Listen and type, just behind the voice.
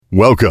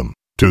Welcome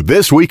to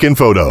This Week in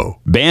Photo.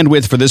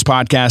 Bandwidth for this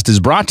podcast is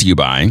brought to you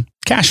by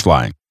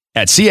CacheFly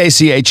at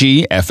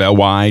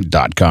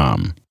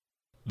CACHEFLY.com.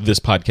 This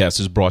podcast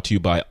is brought to you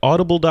by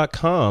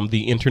Audible.com,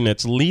 the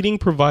internet's leading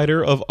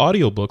provider of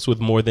audiobooks with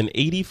more than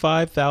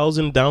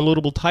 85,000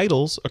 downloadable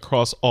titles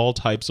across all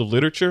types of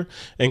literature,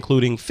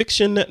 including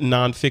fiction,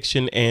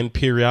 nonfiction, and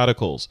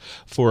periodicals.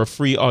 For a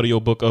free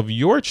audiobook of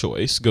your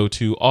choice, go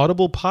to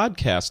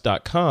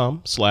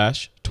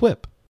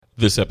audiblepodcast.com/TWIP.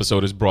 This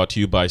episode is brought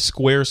to you by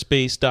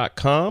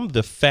Squarespace.com,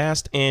 the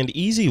fast and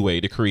easy way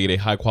to create a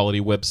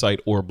high-quality website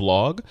or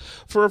blog.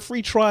 For a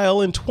free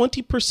trial and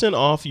 20%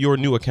 off your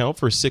new account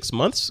for 6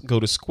 months, go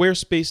to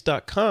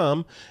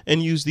squarespace.com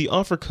and use the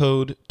offer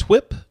code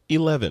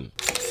TWIP11.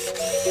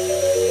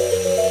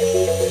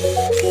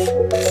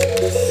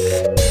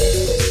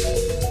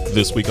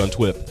 This week on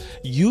TWIP,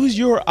 use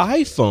your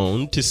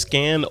iPhone to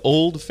scan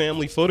old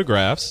family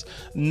photographs,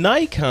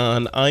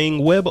 Nikon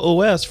eyeing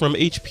webOS from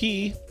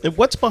HP, and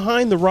what's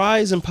behind the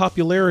rise in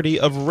popularity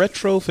of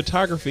retro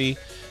photography,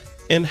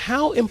 and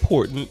how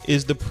important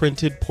is the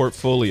printed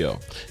portfolio.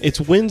 It's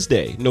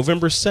Wednesday,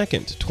 November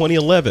 2nd,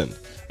 2011,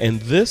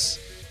 and this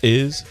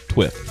is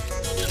TWIP.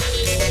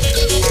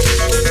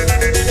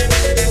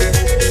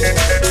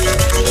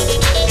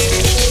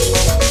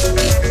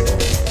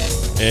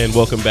 And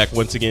welcome back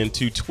once again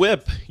to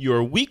TWIP,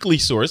 your weekly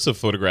source of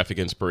photographic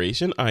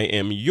inspiration. I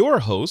am your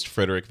host,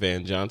 Frederick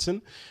Van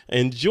Johnson,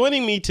 and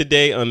joining me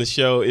today on the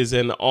show is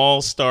an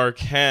all-star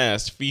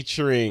cast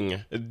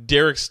featuring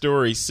Derek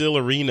Story, Sil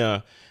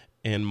Arena,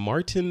 and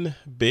Martin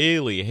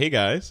Bailey. Hey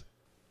guys.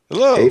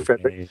 Hello. Hey,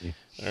 Frederick. Hey.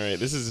 All right,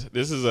 this is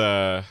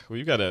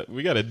we got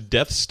a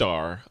Death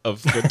Star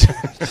of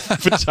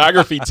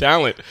photography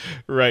talent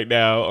right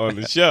now on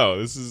the show.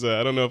 This is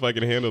I don't know if I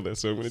can handle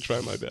this, so I'm going to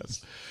try my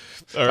best.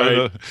 All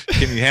right.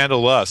 Can you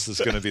handle us? Is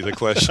going to be the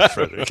question,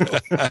 Frederick.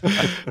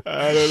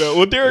 I don't know.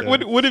 Well, Derek,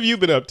 what have you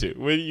been up to?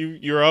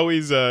 You're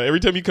always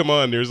every time you come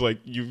on, there's like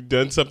you've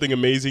done something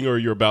amazing or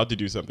you're about to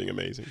do something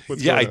amazing.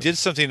 I did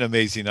something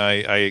amazing.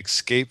 I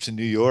escaped to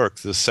New York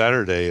this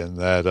Saturday, and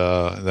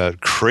that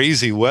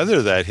crazy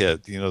weather that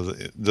hit. You know,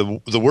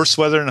 the worst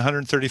weather in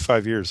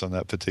 135 years on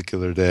that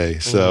particular day.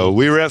 So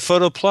we were at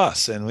Photo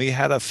Plus, and we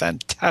had a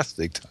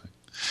fantastic time.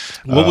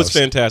 What was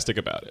fantastic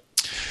about it?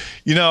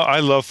 You know, I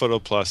love Photo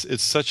Plus.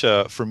 It's such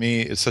a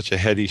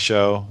heady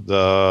show.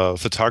 The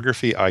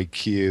photography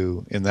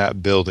IQ in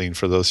that building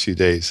for those few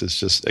days is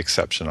just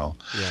exceptional.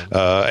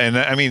 Yeah. And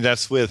I mean,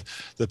 that's with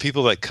the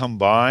people that come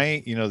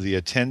by, you know, the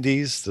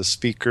attendees, the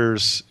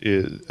speakers,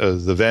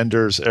 the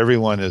vendors,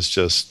 everyone is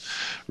just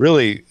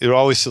really, it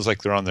always feels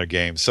like they're on their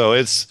game. So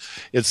it's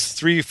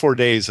 3-4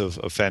 days of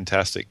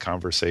fantastic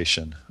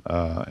conversation.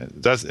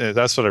 That's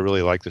what I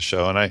really like the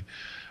show. And I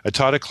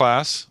taught a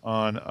class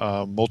on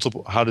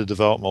how to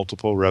develop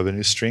multiple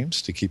revenue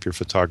streams to keep your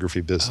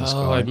photography business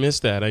going. Oh, I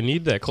missed that. I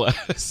need that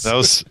class.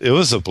 It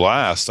was a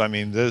blast. I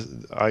mean,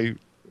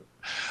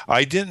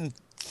 I didn't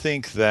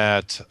think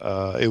that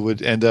it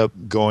would end up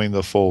going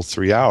the full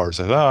 3 hours.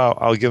 I thought,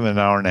 I'll give it an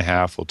hour and a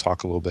half. We'll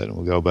talk a little bit and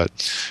we'll go. But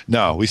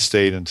no, we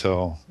stayed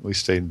until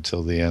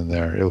the end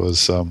there. It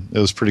was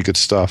pretty good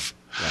stuff.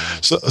 Wow.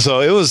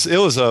 So it was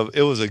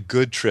a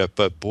good trip,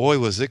 but boy,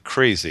 was it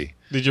crazy.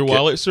 Did your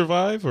wallet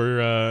survive,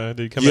 or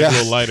did it come back a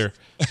little lighter?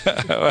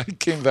 I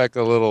came back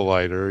a little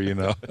lighter, you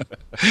know.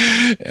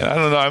 And I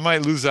don't know. I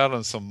might lose out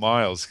on some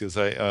miles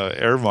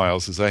air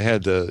miles, because I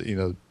had to, you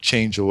know,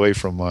 change away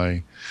from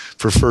my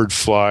preferred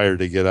flyer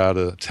to get out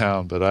of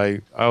town. But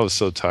I was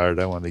so tired,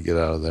 I wanted to get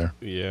out of there.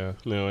 Yeah,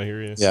 no, I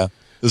hear you. Yeah,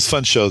 it was a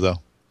fun show,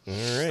 though.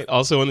 All right.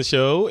 Also on the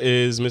show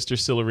is Mr.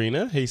 Sil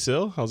Arena. Hey,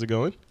 Sil, how's it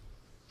going?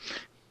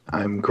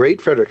 I'm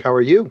great, Frederick. How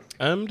are you?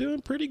 I'm doing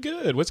pretty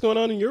good. What's going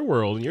on in your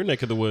world, in your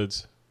neck of the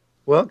woods?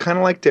 Well, kind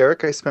of like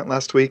Derek, I spent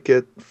last week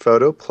at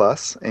Photo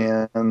Plus,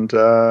 and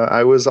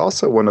I was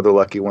also one of the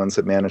lucky ones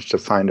that managed to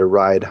find a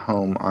ride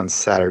home on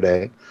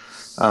Saturday.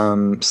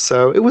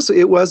 So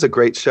it was a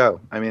great show.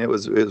 I mean, it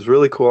was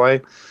really cool. I,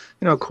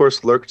 of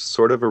course, lurked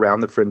sort of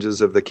around the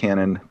fringes of the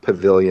Canon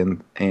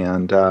Pavilion,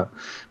 and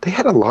they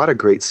had a lot of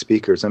great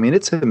speakers. I mean,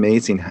 it's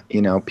amazing.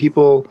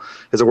 People,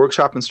 as a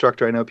workshop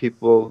instructor, I know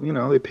people,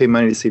 they pay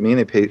money to see me and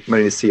they pay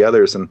money to see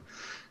others, and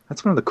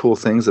that's one of the cool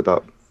things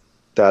about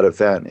that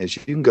event is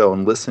you can go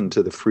and listen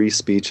to the free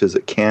speeches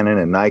at Canon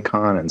and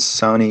Nikon and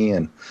Sony,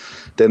 and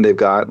then they've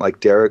got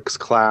like Derek's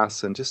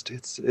class, and just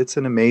it's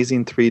an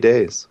amazing 3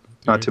 days.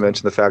 Not to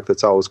mention the fact that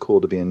it's always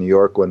cool to be in New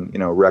York when,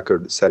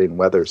 record-setting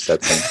weather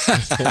sets in.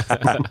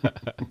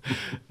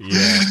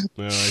 Yeah,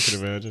 no, I can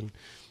imagine.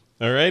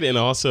 All right, and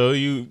also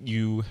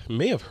you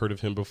may have heard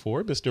of him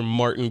before, Mr.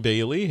 Martin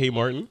Bailey. Hey,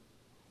 Martin.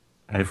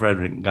 Hey,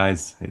 Frederick,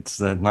 guys.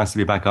 It's nice to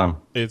be back on.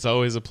 It's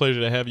always a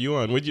pleasure to have you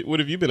on. What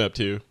have you been up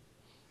to?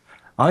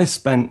 I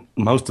spent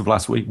most of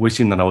last week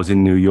wishing that I was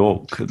in New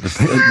York.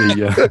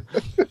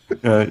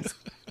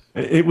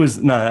 It was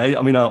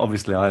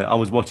obviously I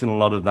was watching a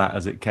lot of that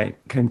as it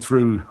came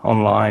through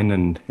online,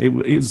 and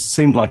it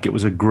seemed like it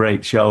was a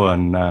great show,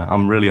 and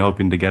I'm really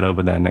hoping to get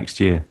over there next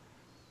year.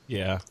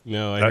 Yeah,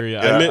 no, I hear you.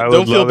 I would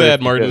don't feel love it if bad,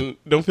 you Martin. did.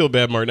 Don't feel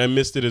bad, Martin. I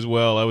missed it as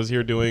well. I was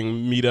here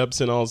doing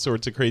meetups and all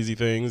sorts of crazy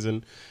things,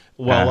 and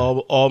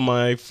while all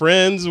my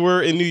friends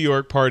were in New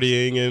York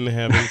partying and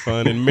having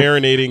fun and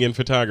marinating in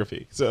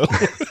photography. So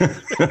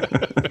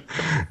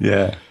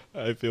Yeah.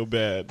 I feel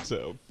bad.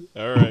 So,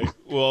 all right.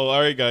 Well, all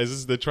right, guys. This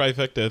is the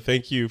trifecta.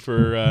 Thank you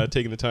for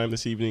taking the time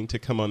this evening to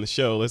come on the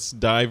show. Let's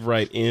dive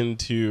right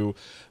into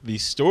the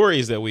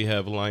stories that we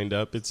have lined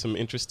up. It's some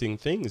interesting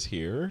things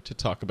here to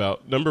talk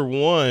about. Number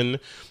one,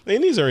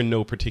 and these are in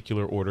no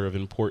particular order of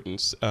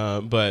importance,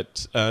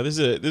 but this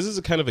is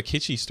a kind of a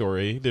kitschy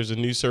story. There's a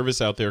new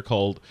service out there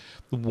called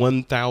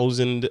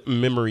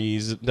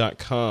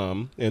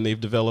 1000memories.com, and they've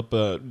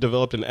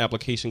developed an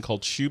application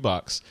called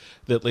Shoebox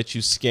that lets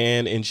you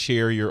scan and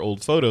share your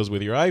old photos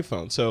with your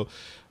iPhone. So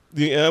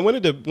I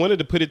wanted to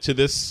put it to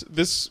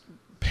this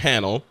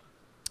panel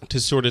to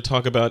sort of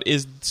talk about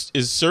is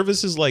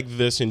services like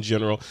this in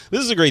general.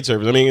 This is a great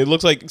service. I mean, it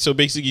looks like, so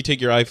basically you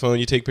take your iPhone,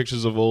 you take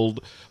pictures of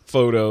old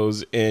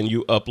photos and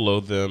you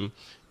upload them,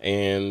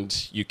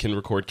 and you can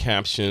record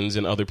captions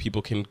and other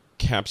people can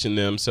caption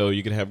them, so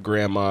you can have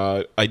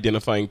grandma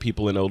identifying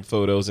people in old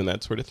photos and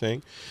that sort of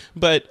thing.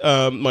 But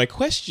my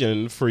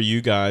question for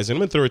you guys, and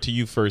I'm going to throw it to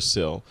you first,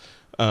 Sil,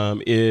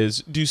 is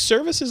do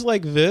services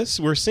like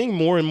this, we're seeing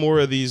more and more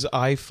of these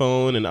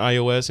iPhone and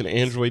iOS and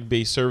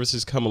Android-based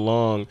services come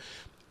along,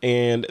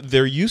 and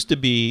there used to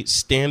be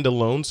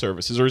standalone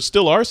services, or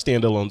still are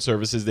standalone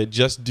services that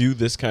just do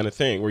this kind of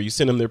thing, where you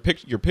send them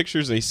your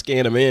pictures, they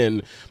scan them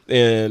in,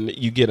 and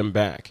you get them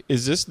back.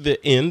 Is this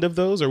the end of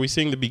those? Are we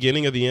seeing the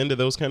beginning of the end of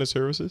those kind of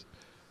services?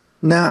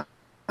 No,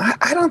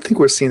 I don't think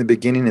we're seeing the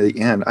beginning of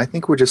the end. I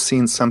think we're just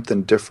seeing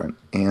something different.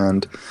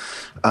 And,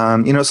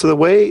 so the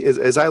way,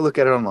 as I look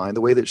at it online,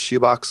 the way that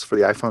Shoebox for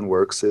the iPhone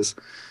works is,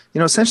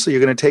 essentially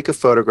you're going to take a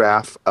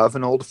photograph of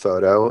an old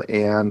photo,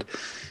 and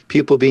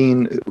people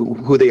being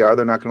who they are,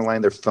 they're not going to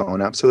line their phone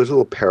up. So there's a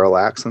little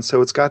parallax. And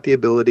so it's got the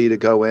ability to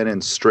go in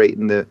and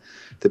straighten the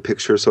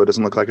picture so it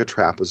doesn't look like a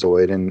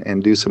trapezoid,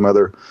 and do some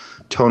other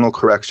tonal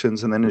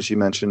corrections. And then, as you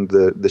mentioned,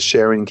 the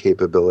sharing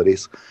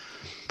capabilities.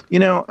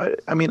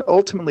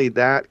 Ultimately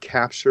that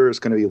capture is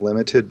going to be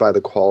limited by the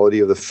quality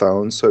of the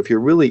phone. So if you're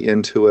really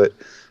into it,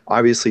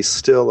 obviously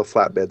still a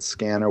flatbed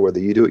scanner,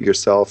 whether you do it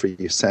yourself or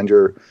you send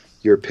your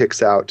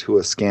pics out to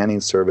a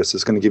scanning service,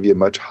 is going to give you a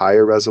much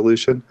higher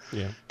resolution.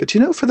 Yeah. But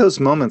for those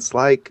moments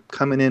like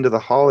coming into the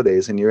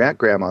holidays and you're at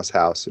grandma's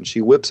house and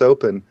she whips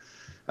open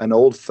an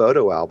old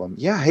photo album,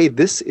 hey,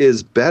 this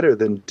is better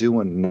than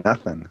doing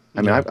nothing.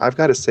 I mean, I've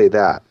got to say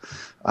that.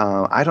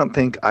 I don't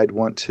think I'd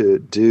want to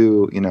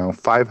do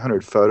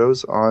 500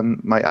 photos on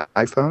my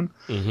iPhone.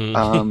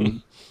 Mm-hmm.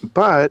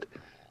 But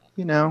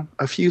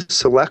a few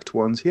select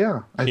ones,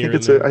 I think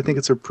it's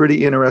a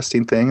pretty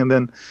interesting thing. And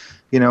then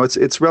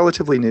it's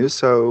relatively new,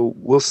 so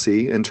we'll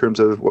see in terms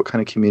of what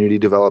kind of community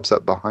develops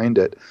up behind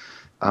it.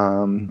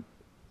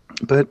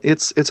 But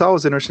it's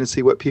always interesting to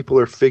see what people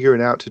are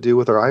figuring out to do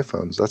with their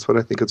iPhones. That's what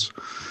I think it's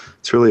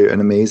really an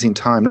amazing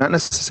time, not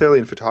necessarily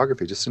in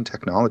photography, just in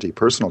technology,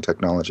 personal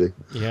technology.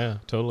 Yeah,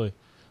 totally.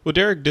 Well,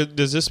 Derek,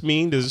 does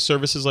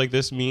services like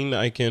this mean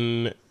I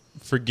can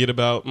forget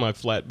about my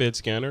flatbed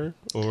scanner,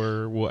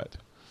 or what?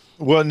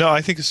 Well, no,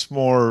 I think it's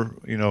more,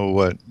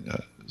 what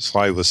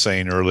Sly was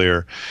saying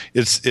earlier.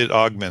 It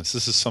augments.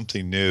 This is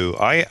something new.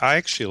 I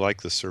actually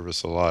like the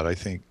service a lot. I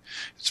think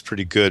it's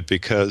pretty good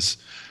because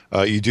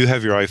you do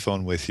have your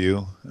iPhone with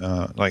you.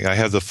 Like I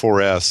have the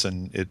 4S,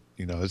 and it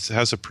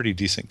has a pretty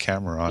decent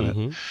camera on it.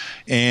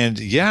 And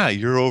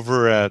you're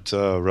over at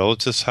a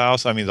relative's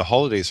house. I mean, the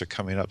holidays are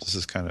coming up. This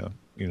is kind of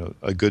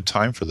a good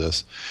time for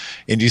this.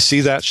 And you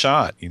see that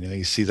shot,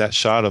 you see that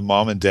shot of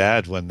mom and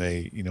dad when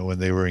they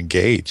were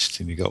engaged,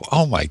 and you go,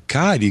 oh my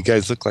God, you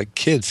guys look like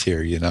kids here,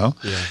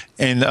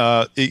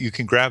 and you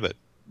can grab it,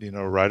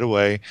 right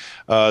away.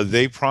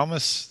 They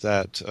promise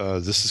that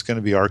this is going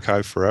to be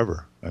archived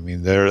forever.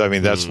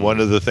 That's one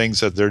of the things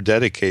that they're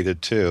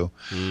dedicated to.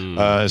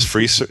 It's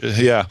free.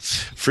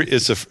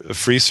 It's a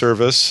free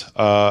service.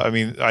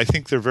 I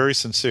think they're very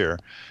sincere.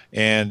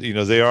 And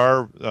they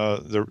are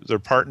they're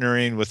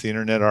partnering with the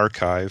Internet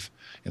Archive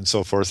and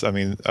so forth.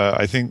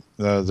 I think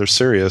they're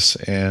serious,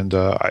 and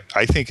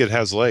I think it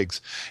has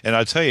legs. And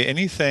I tell you,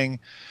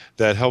 anything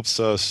that helps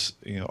us,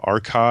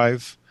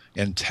 archive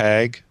and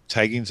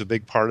tagging is a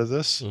big part of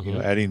this.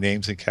 Adding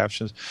names and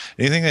captions.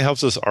 Anything that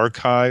helps us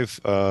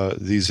archive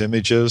these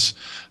images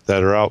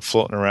that are out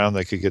floating around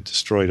that could get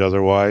destroyed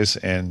otherwise,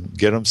 and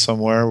get them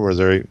somewhere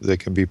where they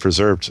can be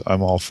preserved,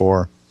 I'm all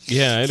for.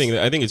 Yeah, I think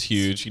it's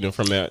huge.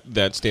 From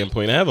that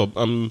standpoint,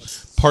 I'm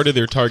part of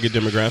their target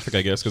demographic,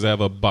 I guess, because I have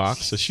a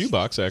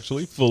shoebox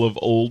actually, full of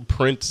old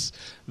prints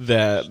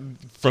that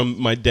from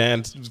my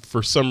dad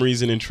for some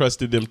reason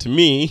entrusted them to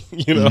me.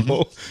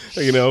 Number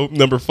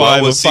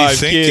 5 of 5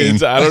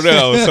 kids. I don't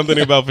know, something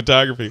about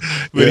photography,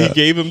 but he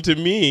gave them to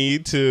me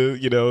to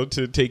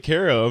take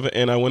care of,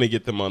 and I want to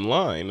get them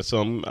online.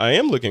 So I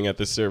am looking at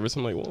this service.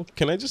 I'm like, well,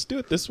 can I just do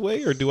it this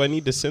way, or do I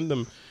need to send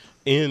them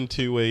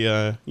into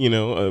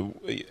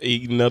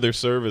another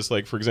service.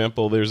 Like, for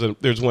example,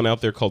 there's one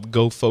out there called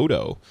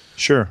GoPhoto.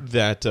 Sure.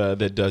 That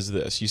does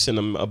this. You send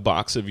them a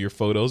box of your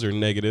photos or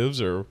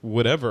negatives or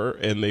whatever,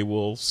 and they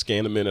will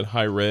scan them in at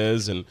high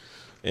res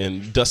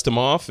and dust them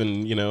off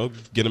and,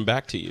 get them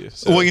back to you.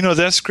 So. Well,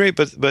 that's great,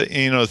 but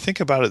think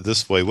about it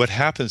this way. What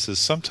happens is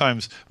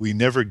sometimes we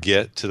never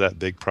get to that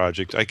big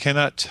project. I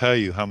cannot tell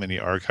you how many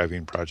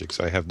archiving projects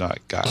I have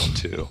not gotten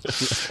to.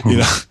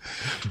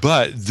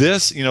 But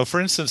this, for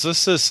instance,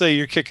 let's just say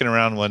you're kicking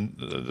around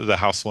the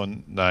house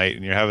one night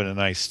and you're having a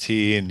nice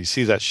tea and you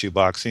see that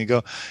shoebox and you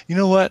go, you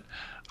know what?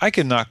 I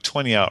can knock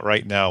 20 out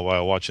right now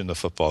while watching the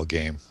football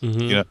game,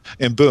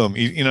 and boom,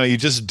 you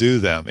just do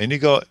them, and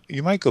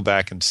you might go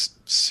back and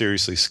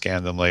seriously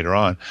scan them later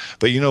on,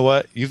 but you know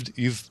what?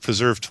 You've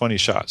preserved 20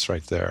 shots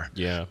right there.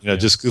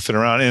 Just goofing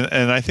around,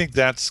 and I think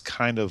that's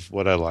kind of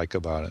what I like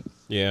about it.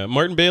 Yeah,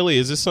 Martin Bailey,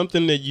 is this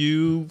something that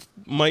you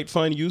might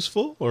find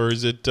useful, or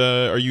is it?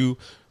 Are you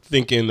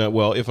thinking that,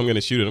 well, if I'm going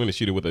to shoot it, I'm going to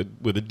shoot it with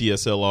a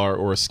DSLR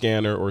or a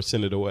scanner or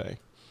send it away?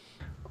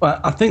 Well,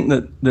 I think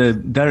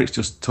that Derek's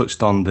just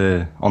touched on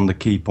the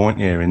key point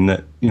here, in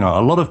that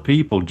a lot of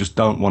people just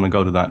don't want to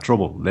go to that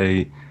trouble.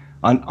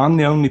 I'm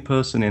the only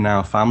person in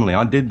our family.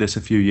 I did this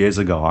a few years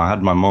ago. I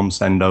had my mom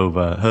send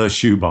over her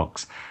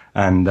shoebox,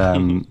 and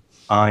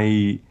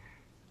I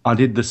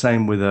did the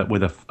same with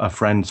a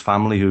friend's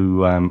family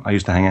who I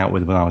used to hang out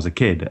with when I was a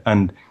kid.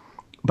 And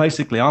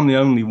basically, I'm the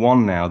only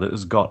one now that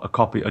has got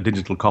a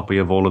digital copy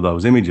of all of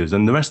those images,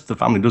 and the rest of the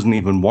family doesn't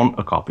even want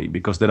a copy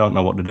because they don't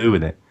know what to do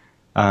with it.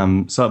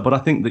 But I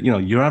think that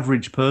your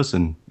average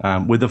person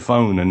with a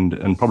phone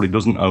and probably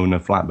doesn't own a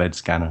flatbed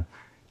scanner,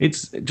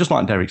 it's just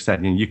like Derek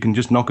said. You can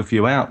just knock a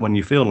few out when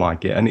you feel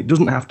like it, and it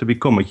doesn't have to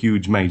become a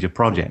huge major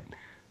project.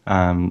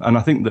 And I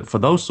think that for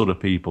those sort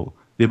of people,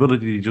 the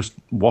ability to just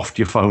waft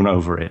your phone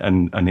over it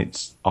and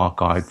it's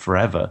archived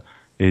forever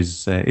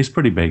is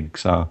pretty big.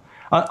 So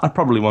I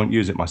probably won't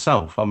use it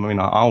myself. I mean,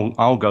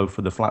 I'll go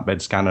for the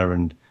flatbed scanner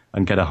and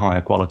get a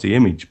higher quality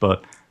image,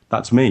 but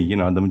that's me.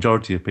 The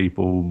majority of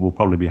people will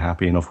probably be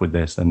happy enough with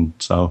this, and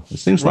so it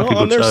seems like a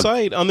good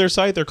site. On their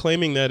site, they're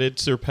claiming that it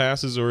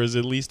surpasses or is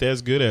at least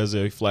as good as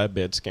a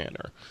flatbed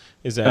scanner.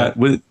 Is that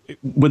with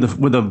an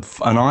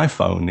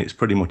iPhone? It's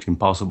pretty much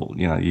impossible.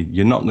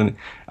 You're not going to.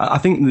 I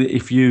think that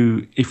if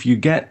you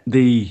get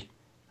if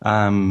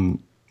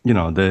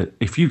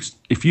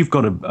you've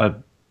got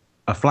a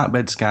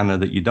flatbed scanner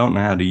that you don't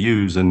know how to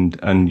use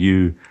and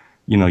you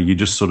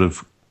just sort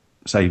of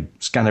say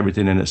scan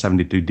everything in at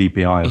 72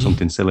 DPI or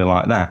something silly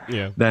like that,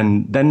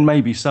 then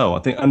maybe so. I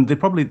think, and they're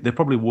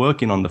probably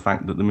working on the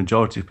fact that the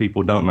majority of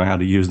people don't know how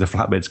to use the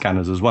flatbed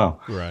scanners as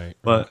well. Right.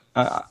 But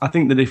I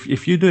think that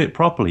if you do it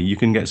properly, you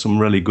can get some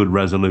really good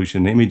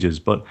resolution images.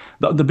 But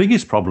the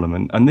biggest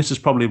problem, and this is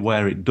probably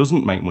where it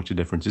doesn't make much of a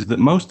difference, is that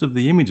most of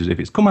the images, if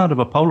it's come out of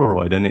a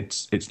Polaroid and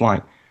it's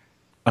like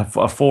a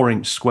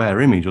 4-inch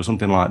square image or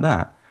something like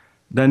that,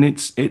 then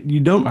you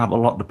don't have a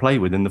lot to play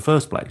with in the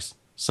first place.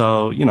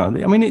 So,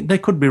 they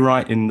could be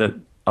right in that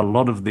a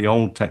lot of the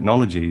old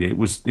technology, it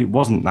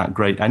wasn't that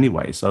great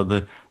anyway. So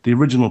the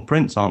original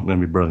prints aren't going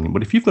to be brilliant.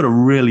 But if you've got a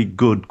really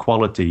good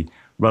quality,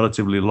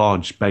 relatively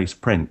large base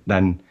print,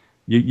 then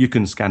you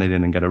can scan it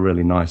in and get a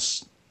really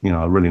nice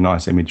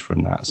image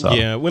from that. So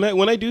yeah, when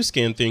I do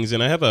scan things,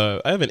 and I have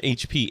an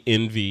HP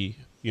Envy.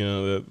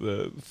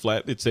 The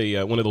flat. It's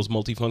a one of those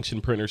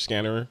multifunction printer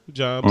scanner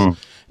jobs,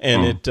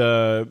 and it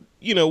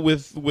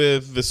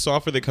with the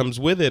software that comes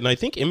with it, and I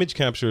think image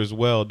capture as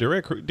well.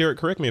 Derek,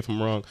 correct me if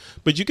I'm wrong,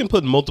 but you can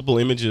put multiple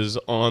images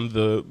on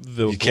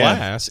the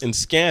glass and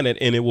scan it,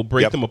 and it will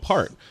break them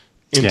apart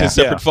into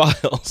separate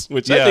files,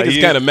 which I think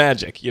is kind of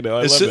magic. I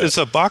love it. It's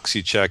a box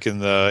you check in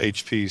the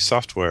HP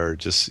software,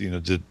 just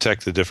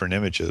detect the different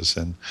images,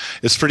 and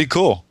it's pretty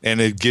cool. And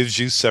it gives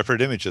you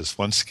separate images,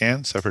 one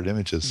scan, separate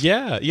images.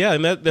 Yeah,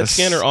 and that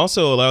scanner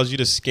also allows you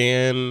to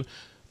scan.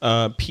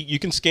 You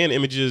can scan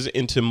images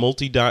into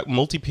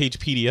multi-page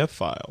PDF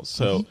files.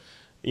 So.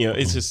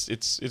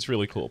 It's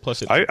really cool.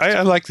 Plus,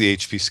 I like the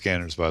HP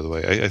scanners, by the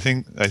way. I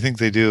think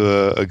they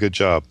do a good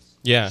job.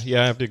 Yeah,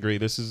 I have to agree.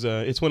 This is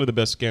it's one of the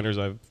best scanners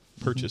I've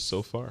purchased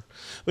so far.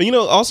 But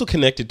also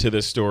connected to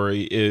this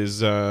story is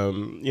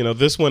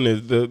this one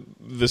is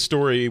the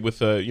story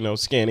with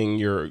scanning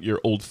your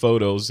old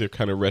photos. They're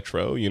kind of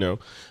retro.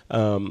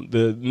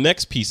 The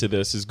next piece of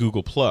this is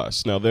Google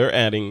Plus. Now they're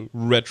adding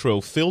retro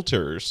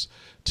filters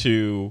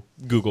to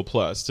Google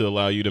Plus to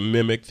allow you to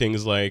mimic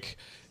things like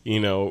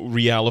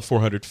Reala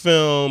 400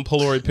 film,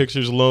 Polaroid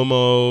pictures,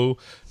 Lomo,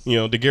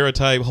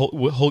 daguerreotype,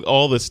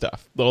 all this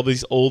stuff, all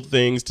these old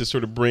things to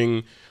sort of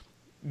bring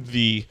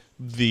the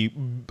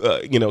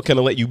kind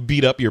of let you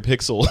beat up your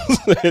pixels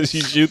as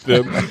you shoot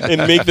them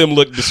and make them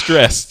look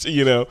distressed,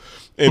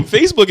 And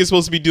Facebook is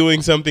supposed to be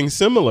doing something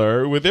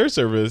similar with their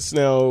service.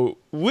 Now,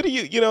 what do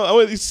I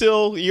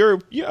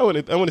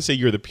want to say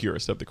you're the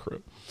purist of the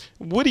crew.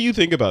 What do you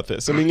think about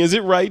this? I mean, is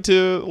it right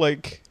to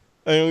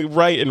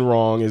right and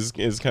wrong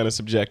is kind of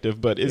subjective,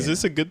 but is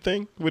this a good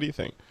thing? What do you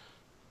think?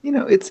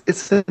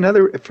 it's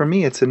another, for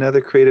me, it's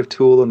another creative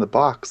tool in the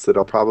box that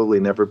I'll probably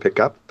never pick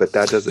up, but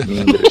that doesn't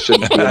mean that it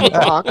shouldn't be in the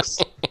box.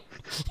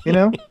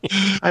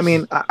 I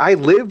mean, I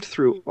lived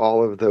through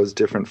all of those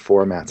different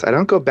formats. I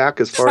don't go back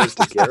as far as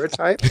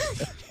daguerreotype,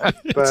 but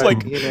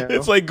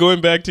it's like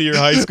going back to your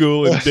high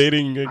school and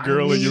dating a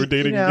girl that you were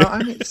dating.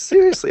 I mean,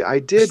 seriously, I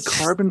did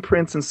carbon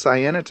prints and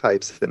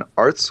cyanotypes in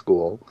art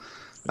school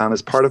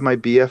as part of my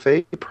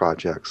BFA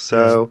project.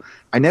 So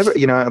I never,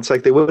 it's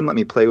like they wouldn't let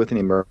me play with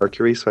any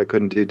mercury, so I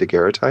couldn't do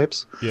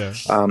daguerreotypes. Yeah.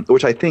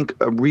 Which I think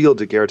real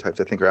daguerreotypes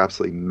I think are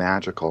absolutely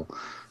magical.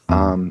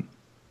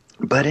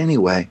 But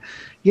anyway.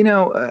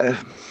 I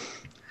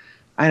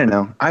don't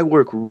know. I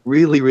work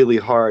really, really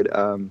hard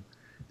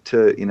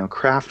to,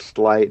 craft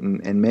light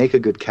and make a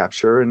good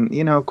capture.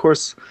 And, of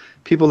course,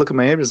 people look at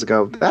my images and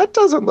go, that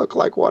doesn't look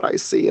like what I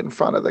see in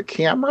front of the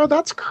camera.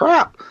 That's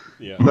crap.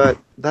 Yeah. But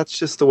that's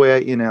just the way,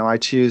 I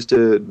choose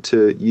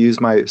to use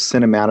my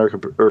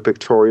cinematic or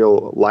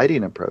pictorial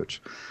lighting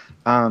approach.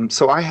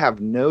 So I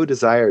have no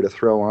desire to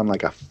throw on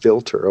like a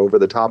filter over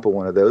the top of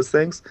one of those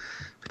things.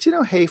 But,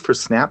 hey, for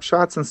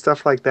snapshots and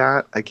stuff like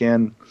that,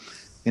 again,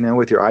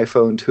 with your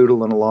iPhone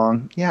tootling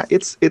along, yeah,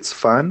 it's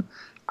fun.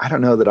 I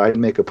don't know that I'd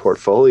make a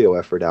portfolio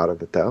effort out of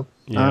it, though.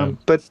 Yeah.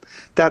 But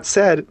that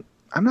said,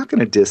 I'm not going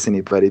to diss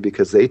anybody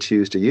because they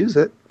choose to use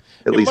it,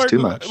 at least too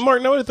much.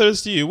 Martin, I want to throw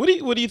this to you. What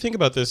do you think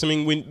about this? I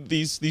mean, when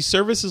these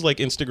services like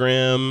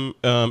Instagram,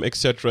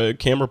 etc.,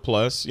 Camera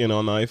Plus,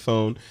 on the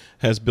iPhone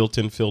has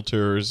built-in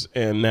filters,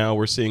 and now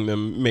we're seeing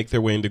them make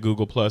their way into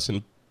Google Plus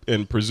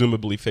and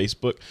presumably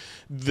Facebook.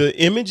 The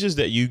images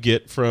that you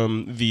get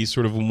from these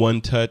sort of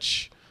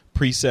one-touch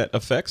preset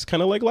effects,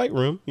 kind of like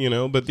Lightroom,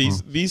 but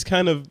these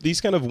kind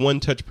of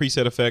one-touch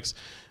preset effects,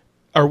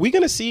 are we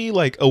going to see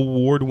like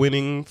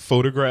award-winning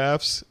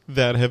photographs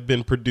that have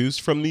been produced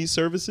from these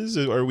services?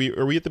 Are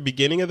we at the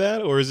beginning of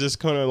that, or is this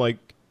kind of like,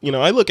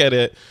 I look at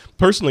it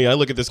personally, I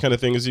look at this kind of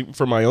thing as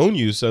for my own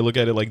use. I look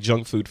at it like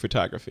junk food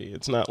photography.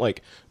 It's not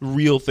like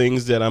real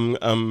things that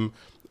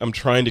I'm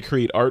trying to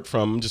create art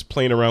from. I'm just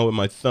playing around with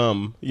my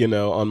thumb,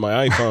 on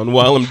my iPhone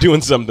while I'm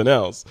doing something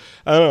else.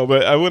 I don't know,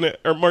 but I want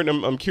to,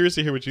 Martin, I'm curious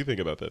to hear what you think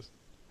about this.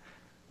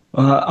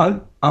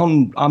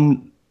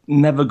 I'm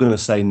never going to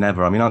say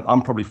never. I mean,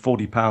 I'm probably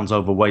 40 pounds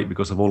overweight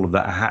because of all of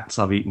that hats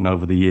I've eaten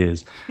over the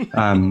years.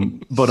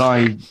 But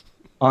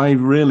I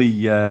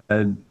really,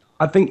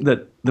 I think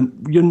that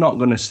you're not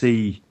going to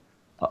see,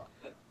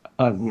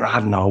 I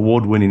don't know,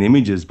 award-winning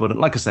images. But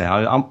like I say,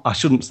 I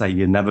shouldn't say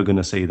you're never going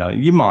to see that.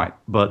 You might,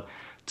 but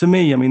to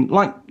me, I mean,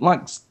 like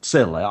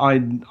Sil,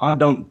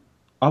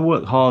 I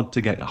work hard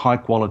to get high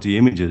quality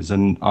images,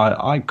 and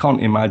I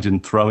can't imagine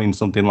throwing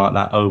something like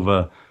that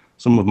over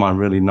some of my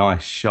really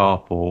nice,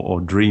 sharp or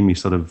dreamy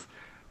sort of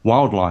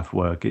wildlife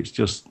work. It's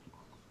just,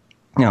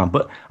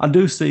 but I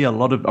do see a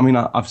lot of,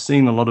 I've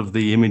seen a lot of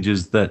the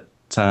images that,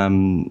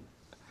 come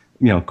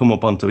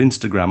up onto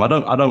Instagram.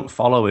 I don't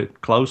follow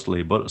it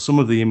closely, but some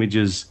of the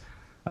images,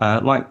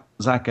 like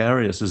Zach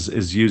Arias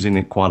is using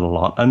it quite a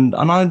lot, and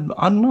I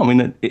don't know. I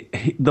mean,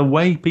 the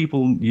way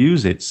people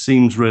use it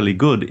seems really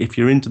good if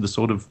you're into the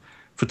sort of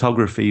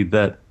photography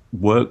that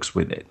works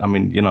with it. I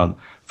mean,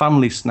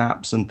 family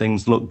snaps and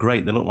things look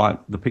great. They look like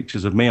the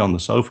pictures of me on the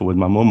sofa with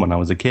my mum when I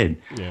was a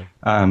kid. Yeah.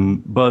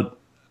 But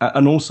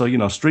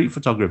also, street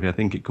photography, I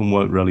think it can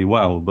work really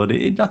well. But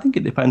I think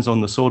it depends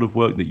on the sort of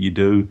work that you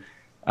do,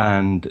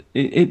 and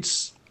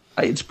it's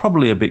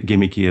probably a bit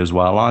gimmicky as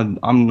well. I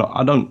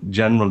don't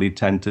generally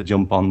tend to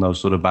jump on those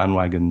sort of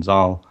bandwagons.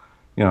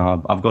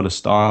 I've got a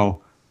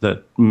style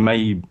that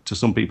may to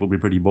some people be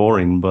pretty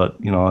boring, but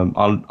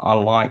I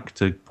like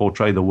to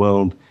portray the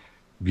world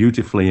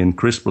beautifully and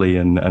crisply,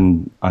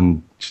 and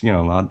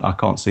I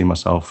can't see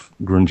myself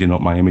grunging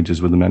up my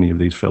images with many of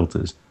these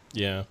filters.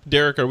 Yeah,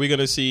 Derek, are we going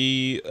to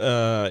see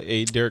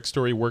a Derek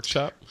Story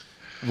workshop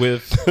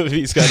with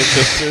these kind of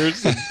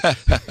filters?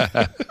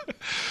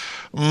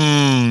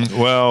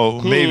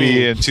 Well,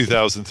 maybe in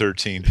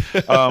 2013.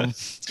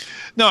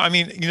 No, I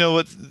mean, you know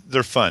what?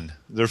 They're fun.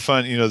 They're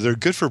fun. They're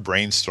good for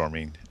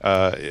brainstorming.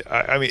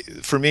 I mean,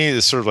 for me,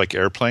 it's sort of like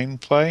airplane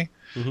play.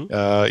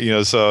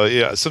 Mm-hmm. So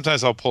yeah,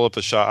 sometimes I'll pull up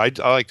a shot.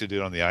 I like to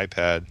do it on the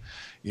iPad.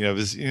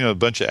 There's, a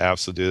bunch of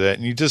apps will do that,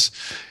 and you just,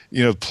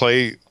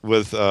 play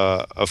with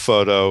a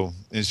photo.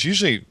 It's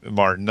usually,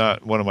 Martin,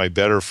 not one of my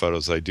better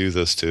photos I do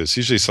this to. It's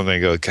usually something I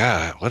go,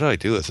 God, what do I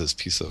do with this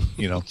piece of,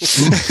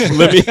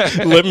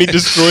 let me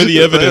destroy the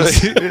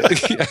evidence.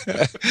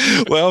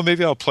 Well,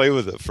 maybe I'll play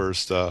with it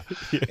first.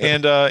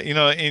 And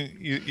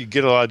you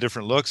get a lot of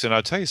different looks. And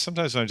I'll tell you,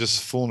 sometimes when I'm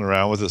just fooling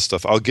around with this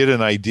stuff, I'll get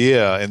an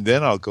idea, and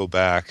then I'll go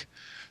back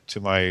to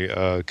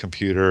my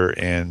computer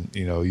and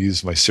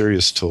use my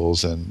serious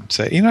tools and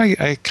say,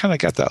 I kind of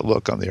got that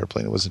look on the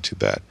airplane. It wasn't too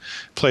bad.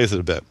 Play with it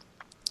a bit.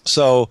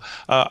 So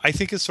I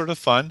think it's sort of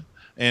fun,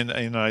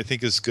 and I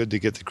think it's good to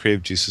get the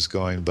creative juices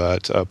going,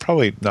 but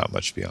probably not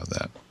much beyond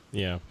that.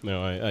 Yeah,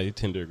 no, I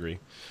tend to agree.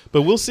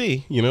 But we'll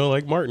see.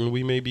 Like Martin,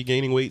 we may be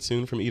gaining weight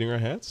soon from eating our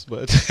hats.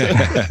 But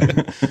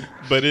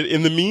but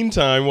in the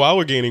meantime, while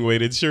we're gaining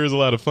weight, it sure is a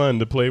lot of fun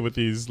to play with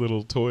these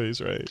little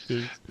toys, right?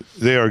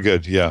 They are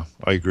good. Yeah,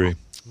 I agree.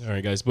 All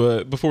right, guys.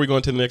 But before we go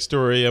on to the next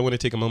story, I want to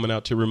take a moment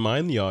out to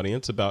remind the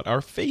audience about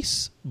our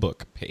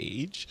Facebook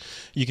page.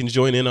 You can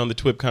join in on the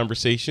TWIP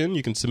conversation.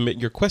 You can submit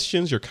your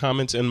questions, your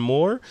comments, and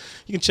more.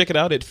 You can check it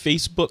out at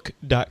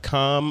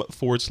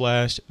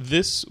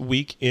facebook.com/This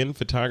Week in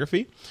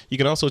Photography. You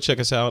can also check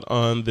us out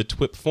on the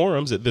TWIP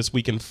forums at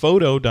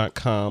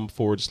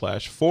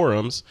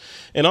thisweekinphoto.com/forums.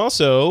 And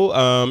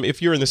also,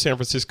 if you're in the San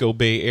Francisco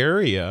Bay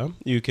Area,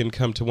 you can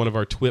come to one of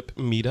our TWIP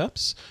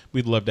meetups.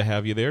 We'd love to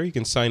have you there. You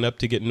can sign up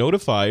to get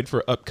notified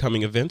for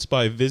upcoming events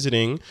by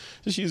visiting,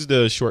 just use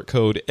the short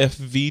code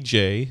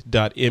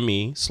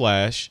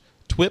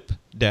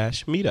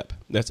fvj.me/TWIP-meetup.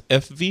 That's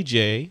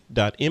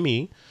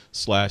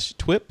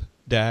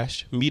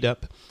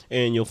fvj.me/TWIP-meetup.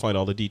 And you'll find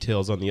all the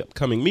details on the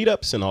upcoming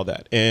meetups and all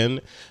that.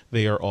 And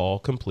they are all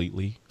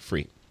completely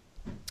free.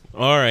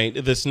 All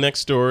right, this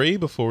next story,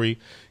 before we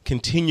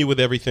continue with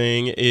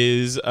everything,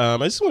 is I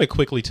just want to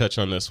quickly touch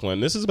on this one.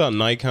 This is about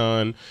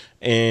Nikon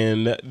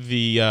and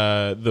the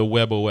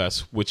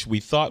webOS, which we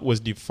thought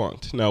was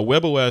defunct. Now,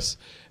 webOS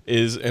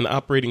is an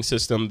operating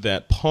system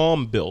that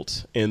Palm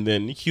built, and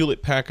then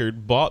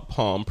Hewlett-Packard bought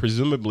Palm,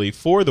 presumably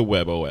for the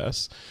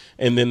webOS,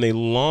 and then they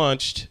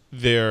launched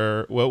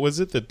their,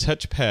 the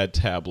touchpad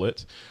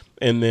tablet.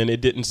 And then it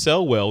didn't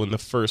sell well in the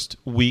first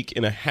week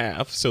and a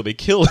half, so they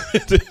killed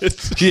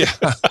it. Yeah.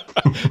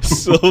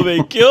 So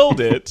they killed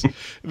it.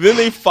 Then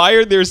they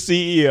fired their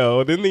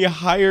CEO. Then they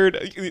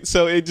hired.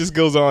 So it just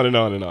goes on and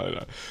on and on and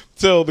on.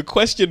 So the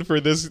question for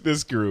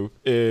this group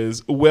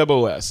is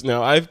webOS.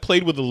 Now, I've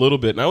played with it a little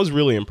bit, and I was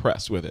really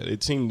impressed with it.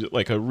 It seemed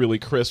like a really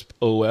crisp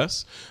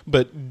OS.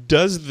 But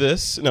does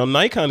this... Now,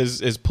 Nikon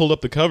has pulled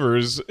up the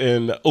covers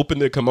and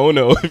opened the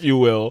kimono, if you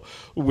will,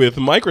 with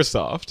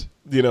Microsoft,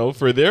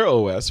 for their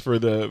OS,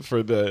 I'm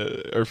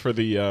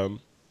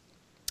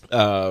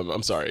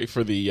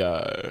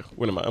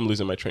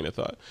losing my train of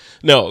thought.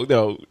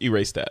 No,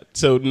 erase that.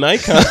 So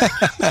Nikon...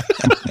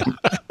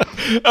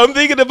 I'm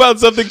thinking about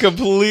something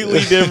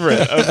completely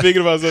different. I was going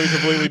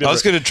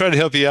to try to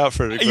help you out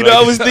for it.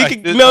 I was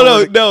thinking,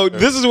 no.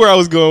 This is where I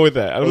was going with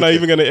that. I'm not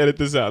even going to edit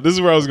this out. This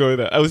is where I was going with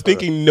that. I was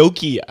thinking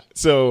Nokia.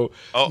 So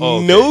okay.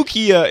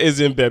 Nokia is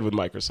in bed with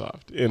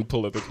Microsoft and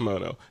pull up the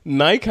kimono.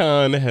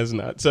 Nikon has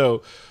not.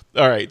 So,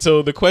 all right.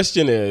 So the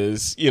question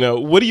is,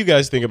 what do you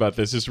guys think about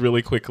this? Just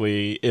really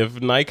quickly,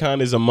 if Nikon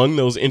is among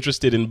those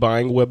interested in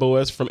buying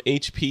webOS from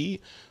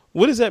HP,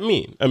 what does that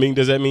mean? I mean,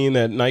 does that mean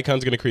that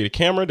Nikon's going to create a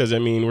camera? Does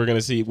that mean we're going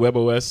to see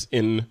webOS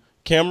in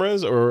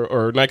cameras,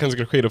 or Nikon's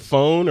going to create a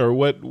phone, or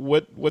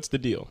what's the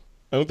deal?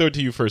 I'll throw it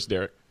to you first,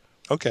 Derek.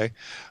 Okay.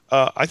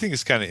 I think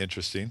it's kind of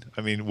interesting.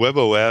 I mean,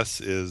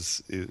 webOS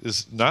is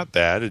not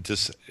bad. It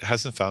just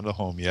hasn't found a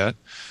home yet,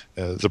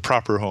 the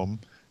proper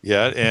home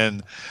yet.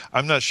 And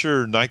I'm not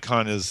sure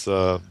Nikon is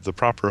the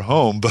proper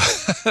home, but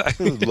I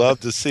would love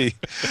to see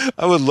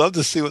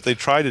what they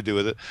try to do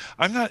with it.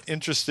 I'm not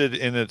interested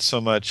in it so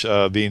much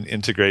being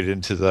integrated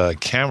into the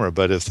camera,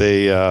 but if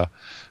they,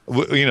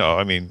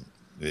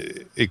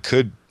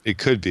 it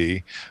could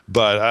be,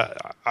 but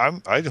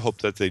I'd hope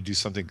that they do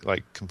something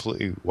like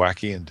completely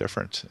wacky and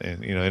different,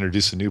 and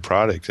introduce a new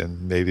product,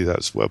 and maybe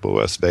that's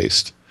webOS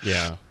based.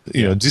 Yeah.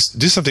 Do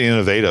something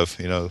innovative.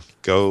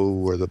 Go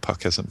where the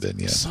puck hasn't been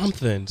yet.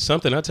 Something.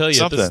 I tell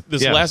you,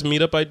 this last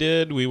meetup I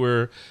did, we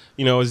were,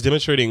 I was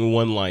demonstrating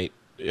one light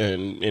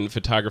in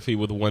photography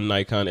with one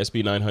Nikon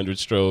SB900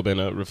 strobe and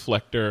a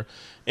reflector.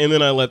 And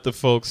then I let the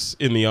folks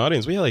in the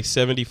audience, we had like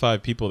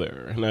 75 people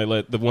there, and I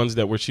let the ones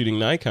that were shooting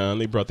Nikon,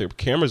 they brought their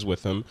cameras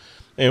with them,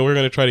 and we're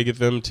going to try to get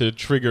them to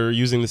trigger,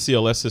 using the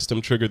CLS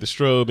system, trigger the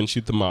strobe and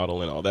shoot the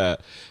model and all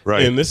that.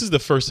 Right. And this is the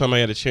first time I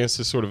had a chance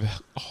to sort of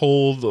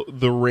hold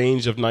the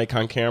range of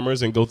Nikon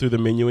cameras and go through the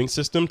menuing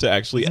system to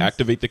actually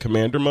activate the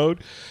commander mode.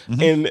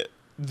 Mm-hmm. And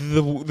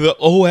the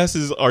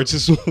OSs are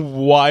just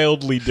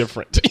wildly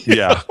different.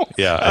 Yeah.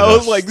 I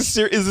was like, is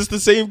this the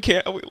same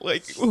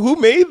like, who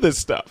made this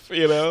stuff?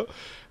 It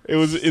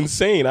was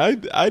insane.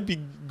 I'd be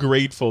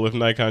grateful if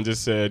Nikon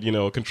just said,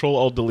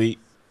 Control-Alt-Delete.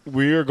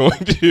 We are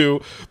going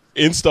to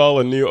install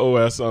a new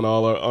OS on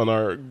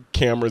our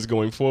cameras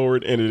going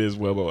forward, and it is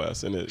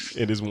webOS, and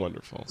it is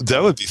wonderful.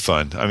 That would be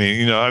fun. I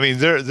mean,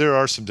 there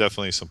are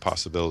definitely some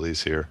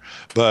possibilities here,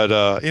 but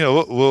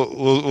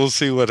we'll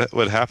see what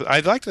happens.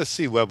 I'd like to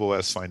see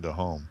webOS find a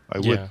home. I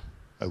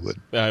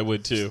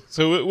would too.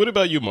 So what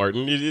about you,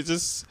 Martin?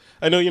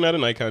 I know you're not a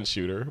Nikon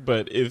shooter,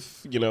 but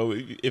if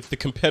the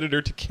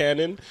competitor to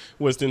Canon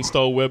was to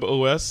install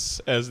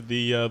webOS as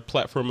the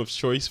platform of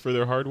choice for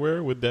their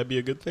hardware, would that be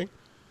a good thing?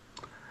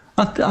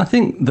 I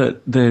think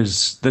that there's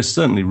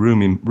certainly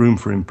room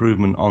for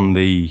improvement on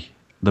the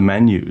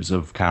menus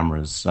of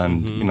cameras,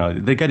 and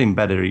they're getting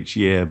better each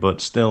year,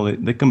 but still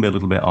they can be a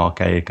little bit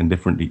archaic and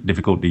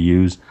difficult to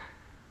use.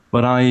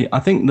 But I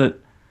think that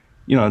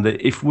that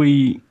if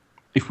we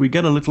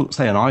get a little,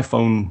 say, an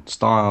iPhone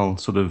style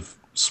sort of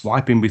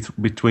swiping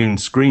between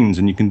screens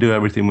and you can do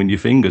everything with your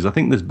fingers. I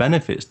think there's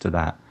benefits to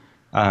that.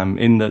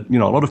 In that, a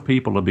lot of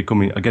people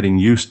are getting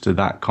used to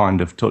that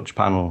kind of touch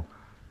panel,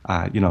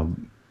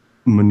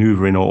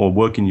 maneuvering or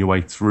working your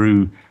way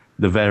through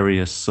the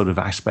various sort of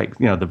aspects,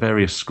 the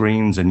various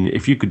screens, and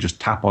if you could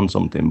just tap on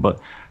something. But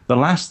the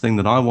last thing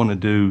that I want to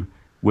do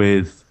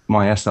with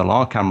my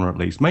SLR camera, at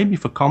least, maybe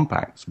for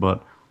compacts,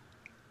 but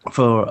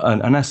for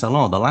an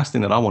SLR, the last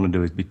thing that I want to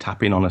do is be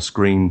tapping on a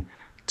screen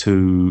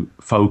to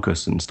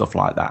focus and stuff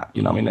like that.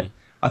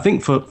 I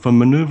think for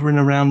maneuvering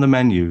around the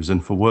menus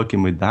and for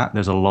working with that,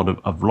 there's a lot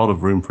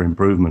of room for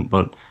improvement.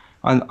 But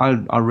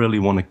I really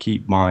want to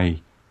keep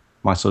my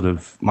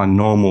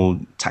normal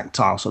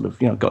tactile sort of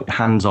got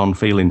hands-on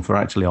feeling for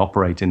actually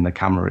operating the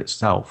camera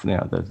itself.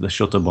 The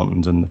shutter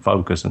buttons and the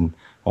focus and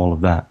all of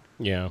that.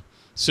 Yeah.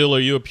 Sil, are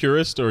you a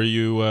purist, or are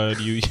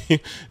you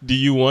do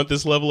you want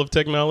this level of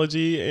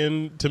technology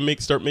and to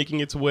start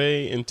making its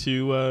way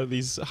into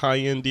these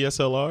high-end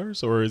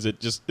DSLRs, or is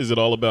it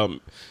all about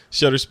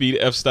shutter speed,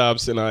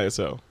 f-stops, and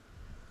ISO?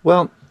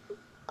 Well,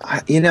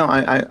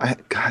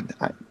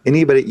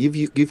 anybody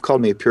you've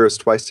called me a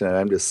purist twice tonight.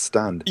 I'm just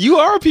stunned. You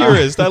are a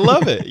purist. I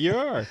love it. You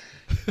are.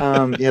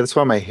 That's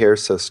why my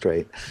hair's so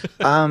straight.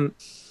 Let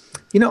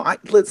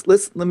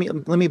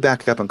me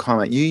back up and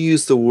comment. You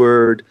used the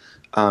word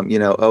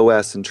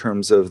OS in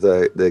terms of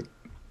the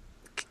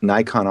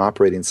Nikon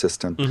operating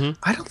system. Mm-hmm.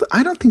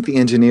 I don't think the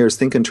engineers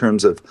think in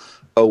terms of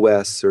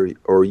OS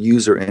or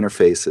user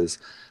interfaces.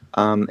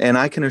 And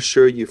I can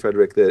assure you,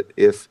 Frederick, that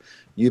if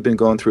you've been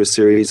going through a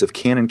series of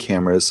Canon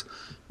cameras,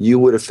 you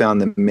would have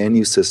found the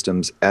menu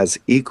systems as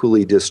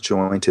equally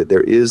disjointed.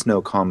 There is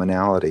no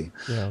commonality.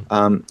 Yeah.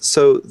 I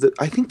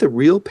think the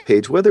real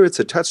page, whether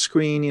it's a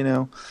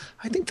touchscreen,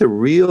 I think the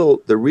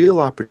real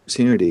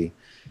opportunity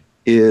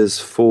is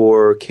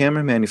for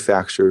camera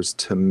manufacturers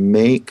to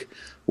make,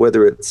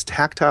 whether it's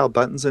tactile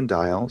buttons and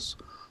dials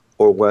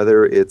or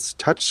whether it's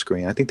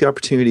touchscreen, I think the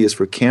opportunity is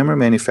for camera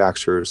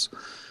manufacturers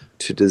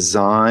to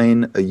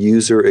design a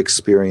user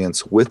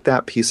experience with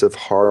that piece of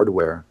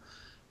hardware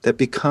that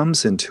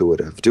becomes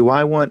intuitive. Do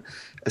I want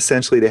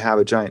essentially to have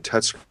a giant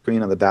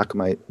touchscreen on the back of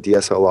my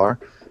DSLR?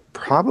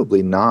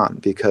 Probably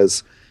not,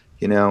 because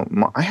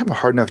I have a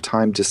hard enough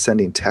time just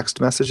sending text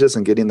messages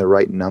and getting the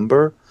right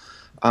number.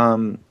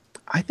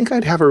 I think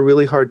I'd have a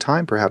really hard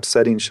time perhaps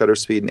setting shutter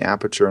speed and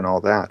aperture and all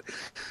that.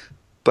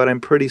 But I'm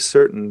pretty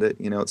certain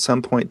that, at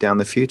some point down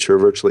the future,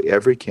 virtually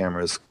every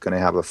camera is going to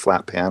have a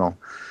flat panel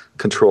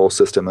control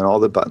system and all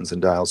the buttons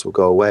and dials will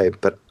go away.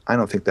 But I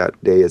don't think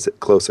that day is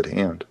close at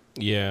hand.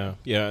 Yeah,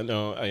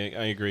 no, I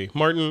agree.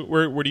 Martin,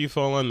 where do you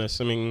fall on this?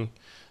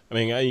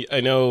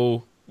 I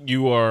know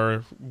you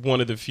are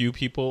one of the few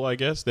people, I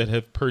guess, that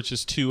have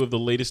purchased 2 of the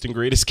latest and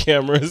greatest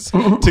cameras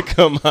to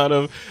come out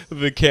of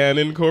the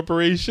Canon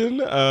Corporation.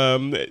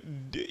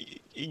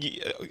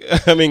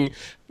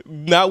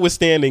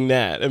 Notwithstanding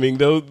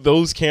that,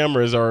 those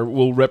cameras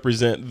will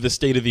represent the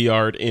state of the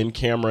art in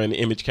camera and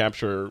image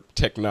capture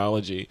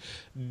technology.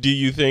 Do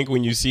you think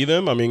when you see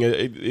them,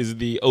 is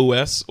the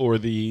OS or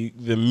the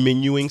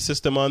menuing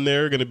system on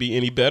there going to be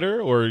any better?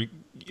 Or,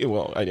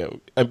 well, I know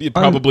it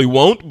probably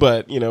won't,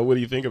 but what do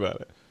you think about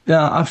it?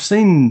 Yeah, I've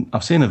seen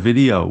a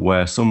video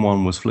where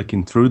someone was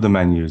flicking through the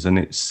menus, and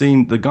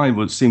the guy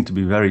would seem to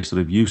be very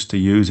sort of used to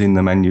using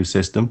the menu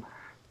system,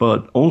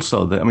 but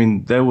also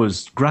there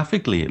was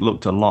graphically it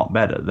looked a lot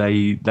better.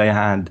 They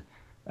had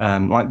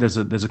there's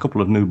a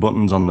couple of new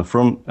buttons on the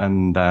front,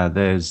 and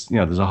there's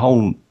a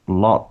whole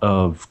lot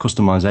of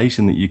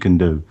customization that you can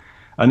do,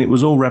 and it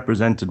was all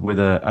represented with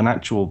an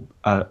actual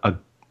a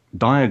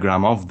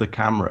diagram of the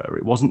camera.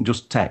 It wasn't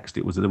just text.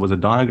 There was a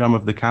diagram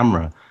of the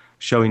camera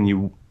showing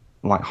you,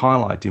 like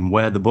highlighting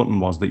where the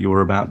button was that you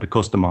were about to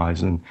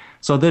customize. And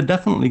so they're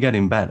definitely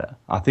getting better.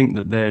 I think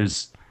that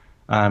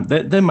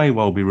there may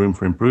well be room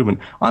for improvement.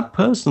 I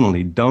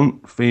personally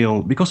don't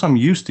feel, because I'm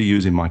used to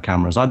using my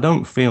cameras, I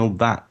don't feel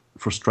that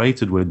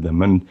frustrated with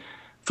them. And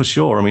for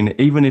sure,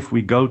 even if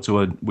we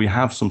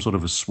have some sort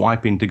of a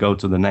swiping to go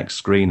to the next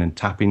screen and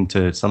tapping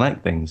to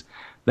select things,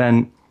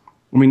 then,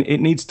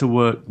 it needs to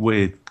work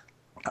with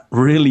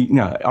really,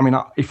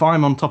 if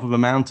I'm on top of a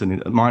mountain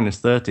at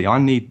 -30, I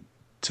need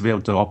to be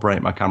able to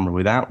operate my camera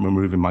without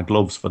removing my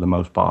gloves for the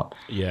most part.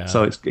 Yeah.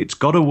 So it's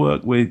got to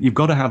work with, you've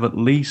got to have at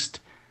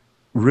least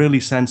really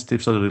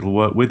sensitive so that it'll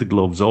work with the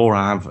gloves, or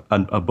have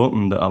a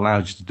button that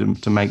allows you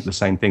to make the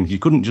same things. You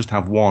couldn't just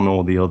have one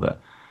or the other.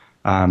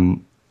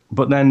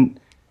 But then,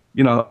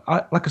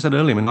 like I said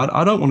earlier,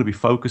 I don't want to be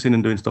focusing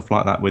and doing stuff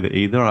like that with it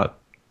either.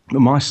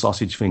 My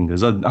sausage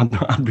fingers,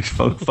 I'd be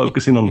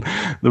focusing on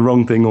the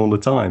wrong thing all the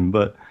time.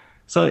 But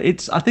so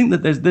I think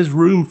that there's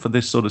room for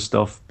this sort of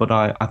stuff, but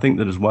I think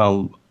that as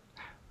well,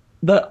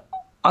 that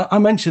I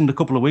mentioned a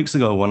couple of weeks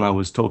ago when I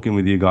was talking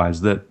with you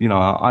guys that,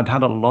 I'd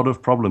had a lot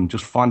of problem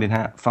just finding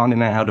out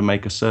how to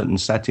make a certain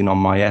setting on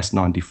my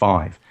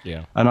S95.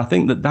 Yeah. And I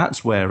think that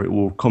that's where it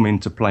will come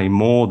into play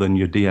more than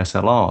your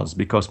DSLRs,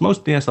 because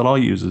most DSLR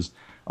users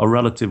are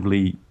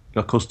relatively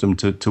accustomed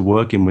to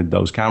working with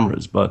those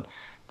cameras, but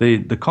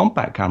The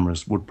compact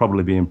cameras would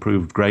probably be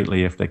improved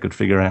greatly if they could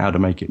figure out how to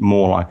make it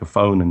more like a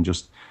phone and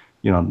just,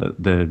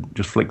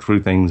 just flick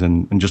through things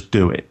and just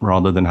do it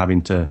rather than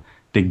having to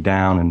dig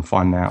down and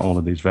find out all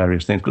of these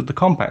various things, because the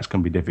compacts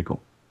can be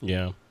difficult.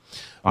 Yeah.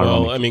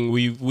 Well, I mean,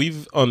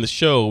 we've on the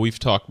show, we've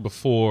talked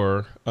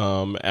before.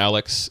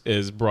 Alex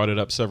has brought it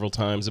up several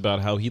times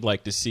about how he'd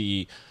like to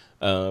see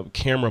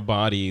camera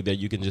body that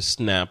you can just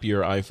snap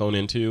your iPhone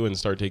into and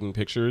start taking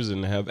pictures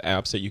and have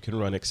apps that you can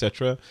run,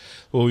 etc.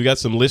 Well, we got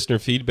some listener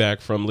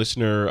feedback from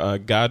listener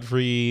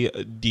Godfrey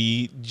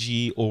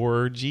DG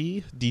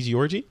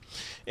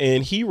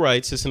and he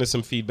writes to send us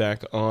some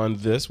feedback on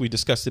this. We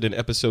discussed it in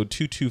episode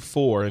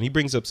 224, and he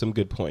brings up some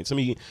good points. I'm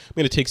going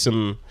to take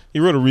some. He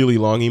wrote a really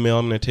long email.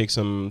 I'm going to take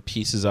some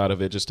pieces out of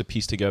it just to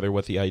piece together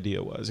what the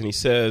idea was. And he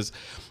says,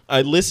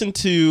 I listened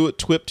to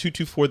TWIP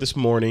 224 this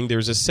morning.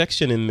 There's a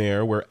section in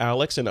there where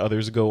Alex and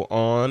others go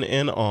on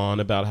and on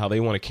about how they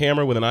want a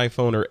camera with an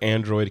iPhone or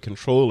Android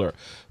controller.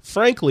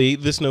 Frankly,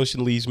 this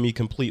notion leaves me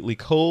completely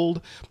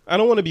cold. I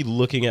don't want to be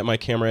looking at my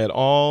camera at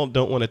all,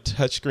 don't want a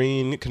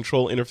touchscreen,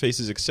 control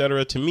interfaces,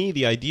 etc. To me,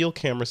 the ideal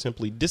camera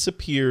simply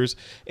disappears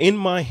in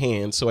my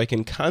hand so I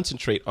can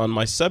concentrate on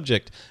my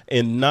subject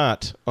and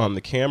not on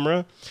the camera.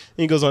 And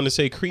he goes on to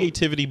say,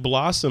 creativity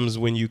blossoms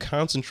when you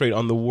concentrate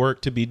on the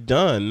work to be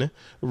done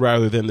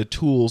rather than the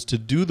tools to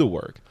do the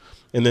work.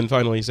 And then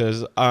finally he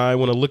says, I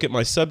want to look at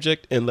my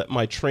subject and let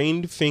my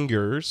trained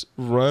fingers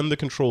run the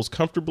controls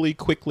comfortably,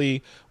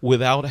 quickly,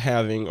 without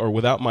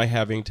my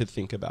having to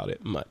think about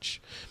it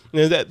much.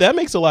 Now, that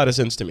makes a lot of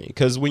sense to me,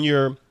 because when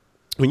you're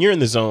in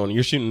the zone,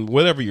 you're shooting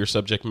whatever your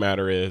subject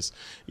matter is,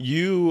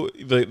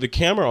 the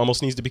camera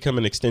almost needs to become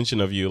an extension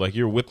of you. Like,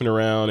 you're whipping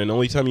around, and the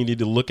only time you need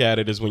to look at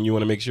it is when you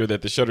want to make sure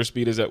that the shutter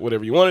speed is at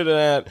whatever you wanted it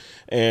at,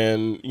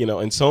 and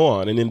and so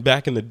on. And then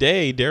back in the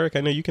day, Derek,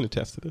 I know you can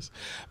attest to this.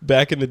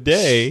 Back in the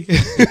day,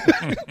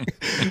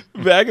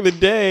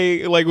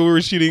 like when we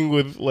were shooting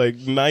with like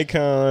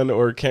Nikon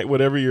or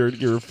whatever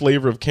your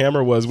flavor of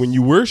camera was, when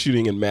you were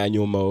shooting in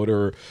manual mode,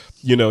 or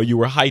you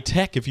were high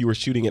tech if you were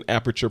shooting in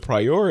aperture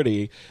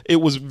priority,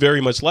 it was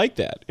very much like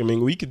that. I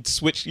mean, you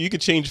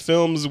could change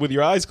films with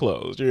your eyes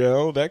closed,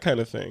 that kind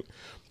of thing.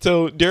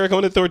 So, Derek, I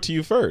want to throw it to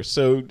you first.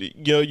 So,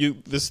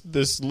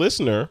 this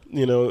listener,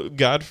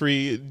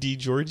 Godfrey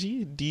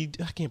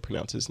I can't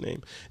pronounce his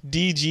name,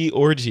 DG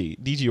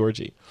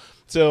Orgy.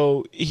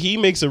 So he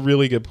makes a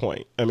really good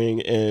point. I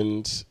mean,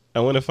 and I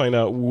want to find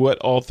out what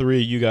all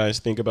three of you guys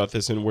think about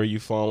this and where you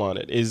fall on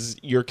it. Is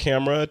your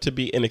camera to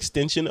be an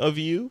extension of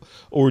you,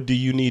 or do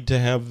you need to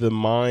have the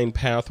mind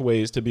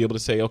pathways to be able to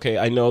say, okay,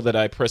 I know that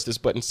I pressed this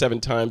button 7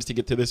 times to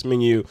get to this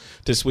menu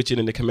to switch it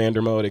into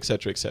commander mode, et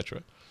cetera, et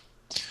cetera?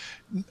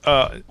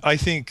 I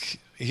think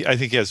he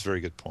has a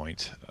very good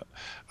point.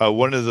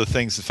 One of the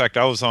things, in fact,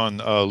 I was on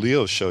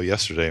Leo's show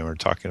yesterday, and we were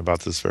talking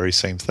about this very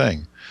same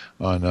thing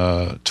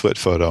on Twit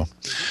Photo.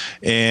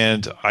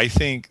 And I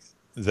think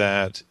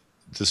that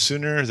the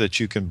sooner that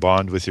you can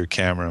bond with your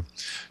camera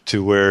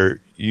to where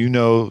you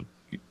know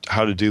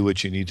how to do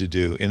what you need to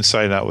do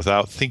inside and out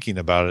without thinking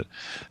about it,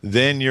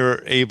 then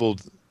you're able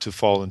to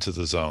fall into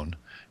the zone.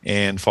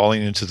 And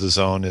falling into the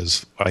zone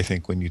is, I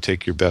think, when you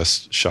take your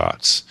best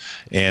shots.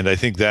 And I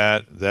think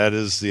that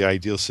is the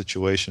ideal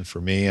situation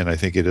for me, and I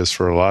think it is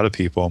for a lot of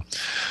people.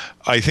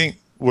 I think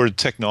where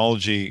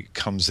technology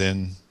comes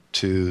in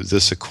to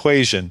this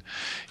equation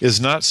is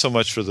not so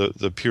much for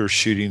the pure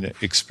shooting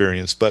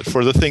experience, but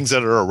for the things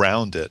that are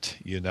around it,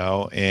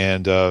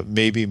 and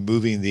maybe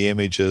moving the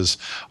images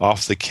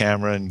off the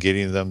camera and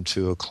getting them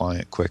to a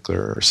client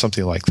quicker or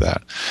something like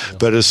that. Yeah.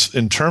 But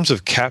in terms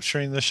of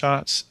capturing the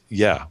shots,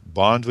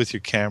 bond with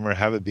your camera,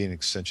 have it be an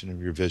extension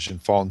of your vision,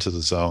 fall into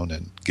the zone,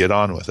 and get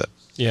on with it.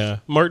 Yeah.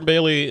 Martin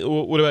Bailey,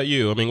 what about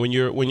you? I mean, when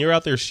you're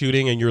out there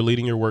shooting and you're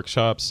leading your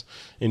workshops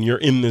and you're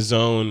in the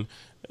zone,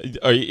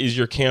 is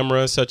your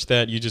camera such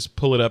that you just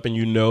pull it up and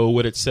you know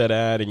what it's set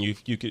at, and you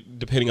could,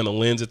 depending on the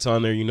lens it's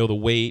on there, the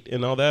weight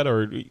and all that,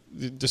 or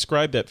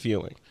describe that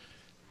feeling?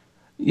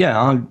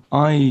 Yeah,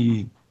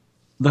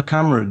 the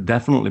camera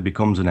definitely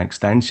becomes an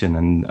extension,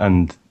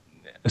 and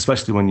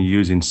especially when you're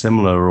using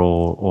similar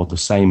or the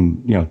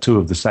same, two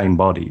of the same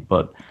body.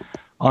 But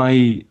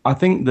I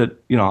think that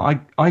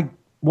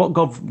what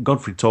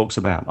Godfrey talks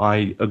about,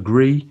 I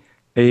agree.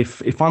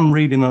 If I'm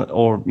reading a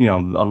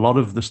lot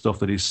of the stuff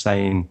that he's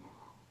saying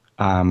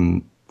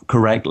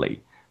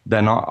correctly,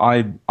 then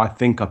I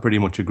think I pretty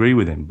much agree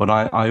with him. But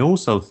I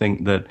also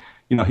think that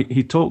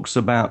he talks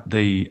about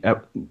the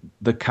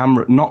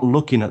camera, not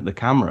looking at the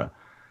camera.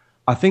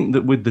 I think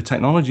that with the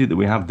technology that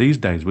we have these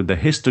days, with the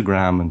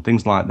histogram and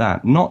things like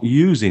that, not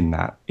using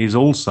that is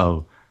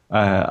also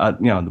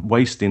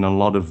wasting a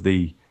lot of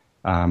the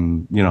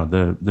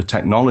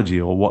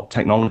technology, or what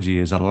technology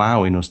is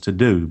allowing us to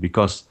do,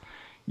 because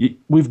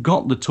we've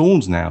got the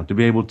tools now to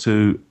be able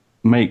to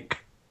make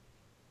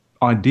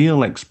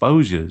ideal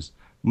exposures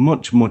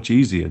much, much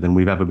easier than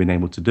we've ever been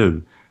able to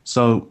do.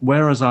 So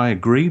whereas I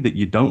agree that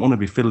you don't want to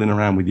be fiddling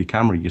around with your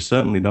camera, you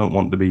certainly don't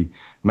want to be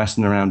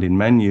messing around in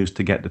menus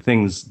to get to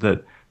things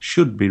that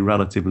should be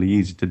relatively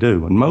easy to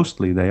do, and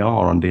mostly they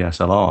are on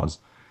DSLRs.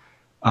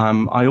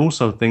 I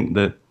also think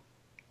that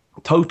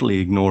totally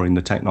ignoring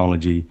the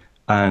technology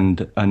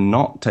and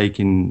not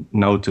taking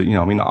note of,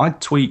 I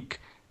tweak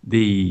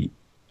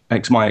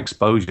my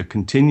exposure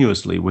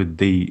continuously with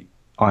the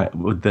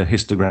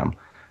histogram.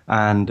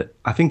 And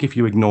I think if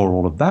you ignore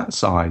all of that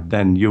side,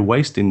 then you're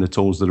wasting the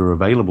tools that are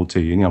available to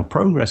you.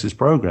 Progress is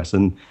progress,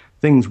 and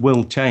things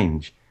will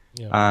change.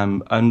 Yeah.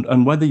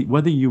 And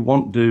whether you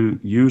want to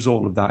use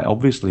all of that,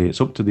 obviously, it's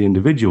up to the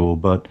individual.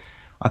 But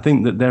I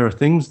think that there are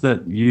things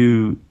that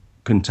you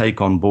can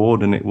take on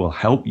board, and it will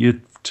help you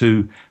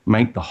to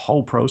make the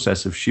whole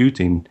process of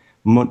shooting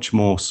much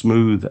more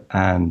smooth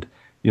and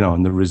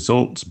the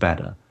results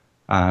better.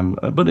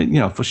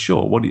 But for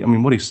sure,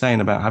 what he's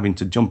saying about having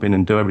to jump in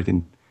and do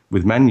everything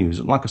with menus,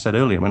 like I said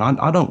earlier,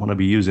 I don't want to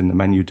be using the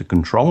menu to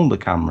control the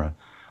camera.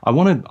 I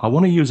want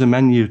to use a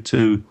menu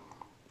to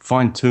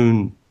fine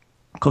tune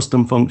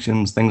custom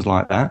functions, things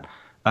like that.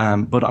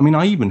 But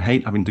I even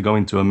hate having to go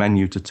into a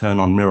menu to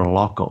turn on mirror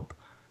lockup.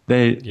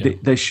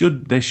 There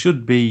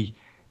should be.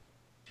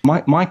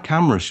 My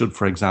camera should,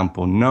 for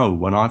example, know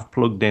when I've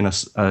plugged in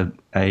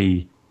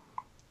a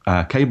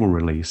cable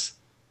release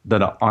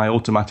that I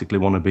automatically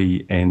want to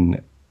be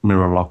in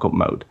mirror lockup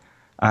mode.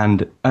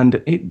 And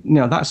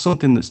it that's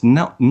something that's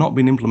not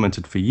been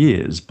implemented for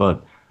years,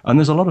 and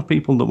there's a lot of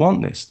people that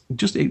want this.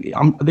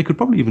 They could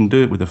probably even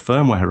do it with a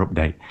firmware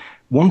update.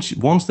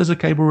 Once there's a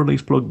cable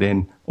release plugged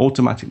in,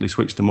 automatically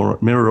switch to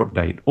mirror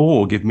update,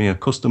 or give me a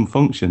custom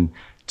function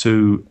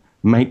to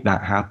make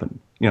that happen.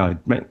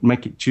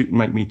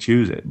 Make me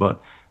choose it.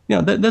 But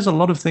there's a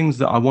lot of things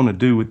that I want to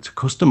do to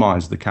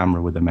customize the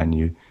camera with a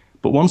menu.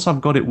 But once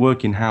I've got it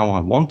working how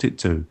I want it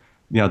to,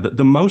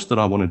 the most that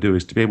I want to do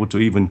is to be able to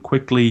even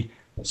quickly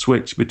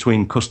switch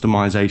between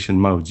customization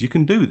modes. You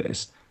can do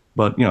this,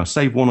 but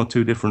save one or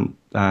two different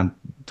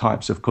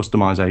types of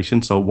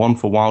customization. So one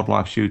for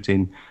wildlife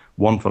shooting,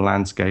 one for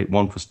landscape,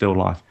 one for still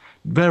life,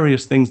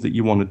 various things that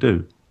you want to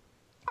do.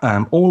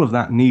 All of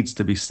that needs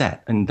to be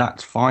set, and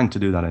that's fine to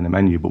do that in a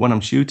menu. But when I'm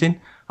shooting,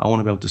 I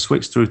want to be able to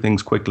switch through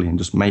things quickly and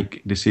just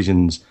make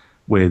decisions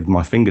with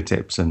my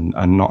fingertips and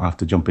not have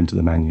to jump into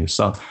the menu.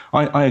 So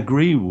I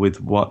agree with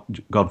what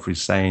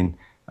Godfrey's saying,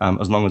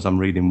 as long as I'm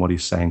reading what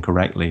he's saying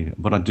correctly.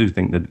 But I do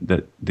think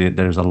that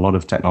there's a lot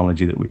of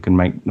technology that we can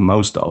make the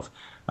most of,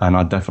 and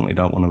I definitely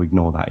don't want to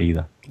ignore that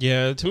either.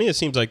 Yeah, to me it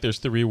seems like there's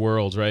three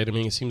worlds, right?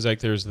 It seems like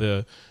there's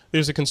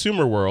a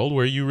consumer world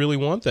where you really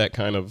want that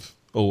kind of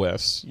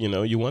OS.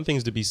 You want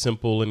things to be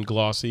simple and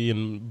glossy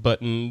and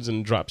buttons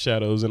and drop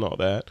shadows and all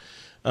that.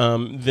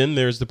 Then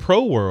there's the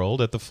pro world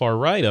at the far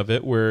right of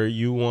it, where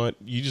you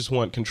just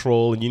want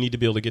control and you need to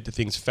be able to get to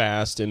things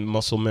fast and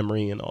muscle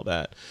memory and all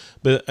that.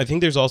 But I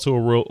think there's also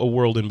a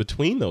world in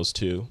between those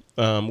two,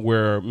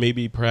 where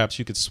maybe perhaps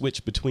you could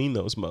switch between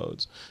those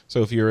modes.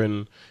 So if you're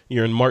in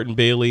Martin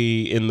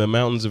Bailey in the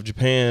mountains of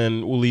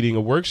Japan leading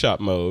a workshop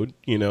mode,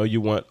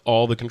 you want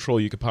all the control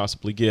you could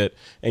possibly get,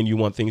 and you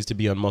want things to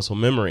be on muscle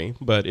memory.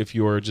 But if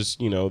you're just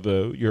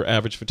your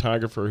average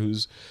photographer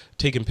who's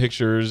taking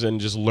pictures and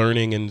just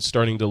learning and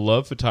starting to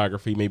love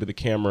photography, maybe the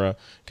camera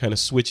kind of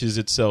switches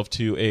itself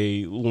to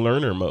a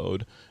learner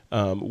mode,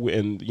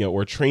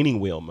 or training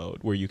wheel mode,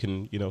 where you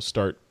can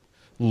start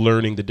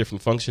learning the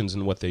different functions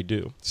and what they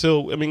do.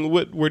 So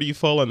where do you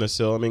fall on this,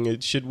 Sil?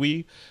 Should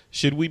we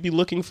be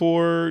looking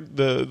for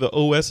the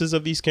OSs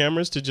of these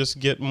cameras to just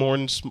get more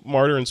and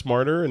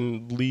smarter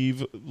and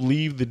leave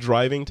the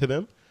driving to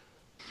them?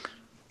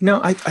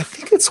 I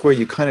think it's where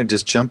you kind of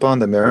just jump on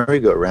the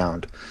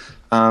merry-go-round.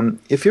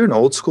 If you're an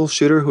old school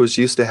shooter who is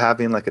used to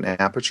having like an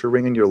aperture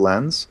ring in your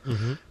lens,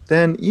 mm-hmm.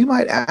 then you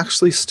might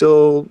actually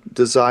still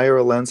desire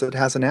a lens that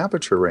has an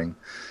aperture ring.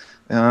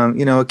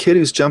 A kid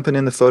who's jumping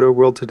in the photo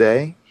world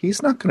today,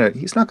 he's not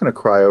gonna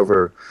cry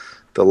over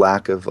the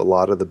lack of a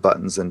lot of the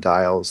buttons and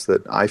dials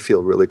that I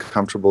feel really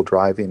comfortable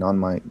driving on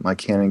my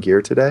Canon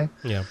gear today.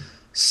 Yeah.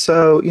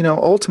 So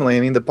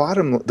ultimately, the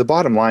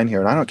bottom line here,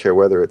 and I don't care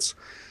whether it's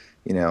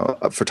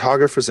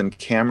photographers and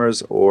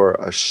cameras or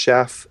a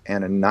chef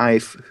and a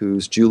knife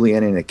who's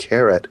julienning a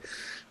carrot,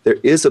 there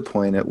is a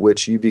point at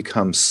which you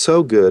become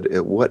so good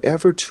at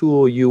whatever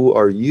tool you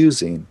are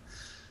using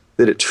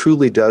that it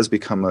truly does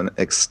become an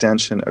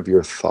extension of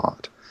your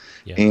thought.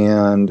 Yeah.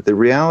 And the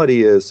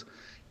reality is,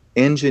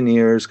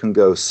 engineers can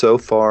go so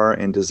far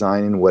in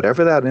designing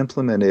whatever that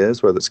implement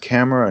is, whether it's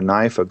camera, a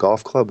knife, a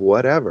golf club,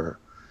 whatever.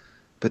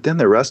 But then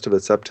the rest of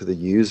it's up to the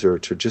user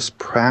to just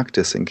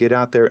practice and get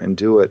out there and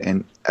do it.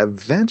 And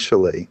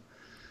eventually,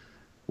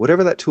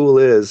 whatever that tool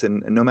is,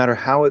 and no matter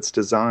how it's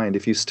designed,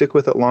 if you stick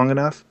with it long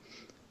enough,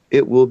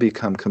 it will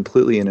become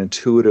completely an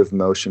intuitive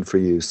motion for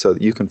you so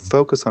that you can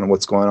focus on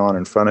what's going on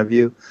in front of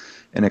you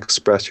and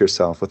express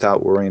yourself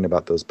without worrying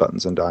about those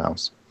buttons and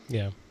dials.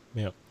 Yeah.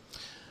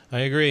 I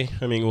agree.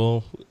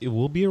 It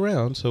will be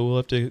around, so we'll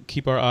have to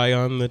keep our eye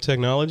on the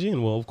technology,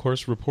 and we'll, of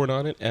course, report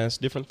on it as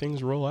different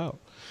things roll out.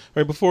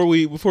 All right, before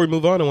we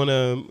move on, I want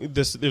to.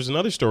 There's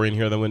another story in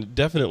here that I want to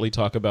definitely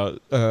talk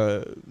about.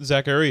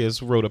 Zach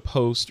Arias wrote a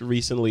post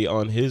recently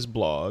on his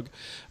blog,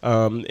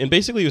 and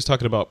basically he was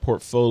talking about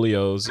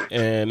portfolios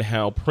and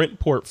how print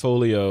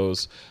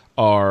portfolios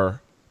are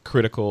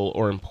critical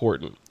or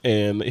important.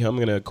 And I'm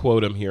going to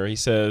quote him here. He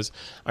says,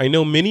 "I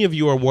know many of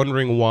you are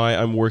wondering why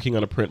I'm working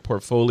on a print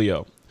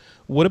portfolio.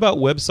 What about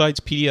websites,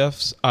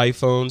 PDFs,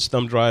 iPhones,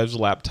 thumb drives,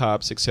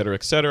 laptops, etc.,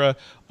 etc.?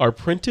 Are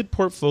printed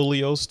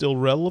portfolios still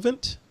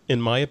relevant? In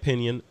my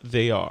opinion,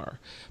 they are."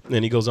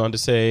 And he goes on to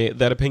say,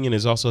 "That opinion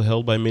is also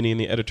held by many in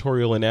the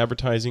editorial and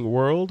advertising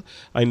world.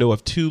 I know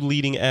of 2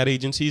 leading ad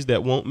agencies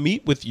that won't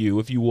meet with you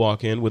if you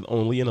walk in with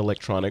only an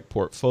electronic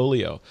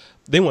portfolio.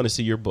 They want to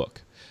see your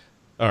book."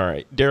 All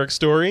right, Derek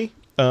Story.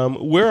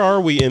 Where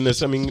are we in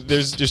this? I mean,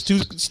 there's just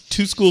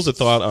two schools of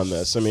thought on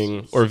this. I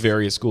mean, or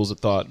various schools of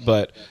thought,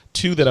 but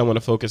 2 that I want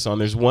to focus on.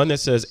 There's one that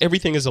says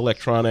everything is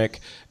electronic.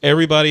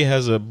 Everybody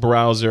has a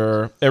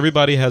browser.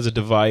 Everybody has a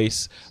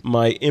device.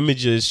 My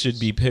images should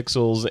be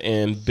pixels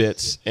and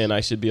bits, and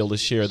I should be able to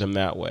share them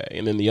that way.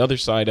 And then the other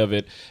side of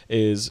it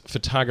is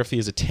photography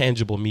is a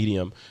tangible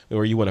medium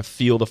where you want to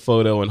feel the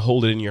photo and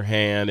hold it in your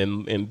hand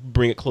and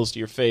bring it close to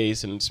your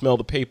face and smell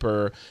the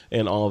paper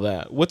and all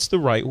that. What's the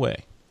right way?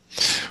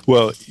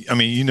 Well, I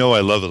mean, I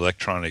love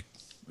electronic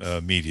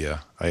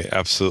media. I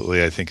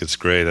think it's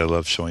great. I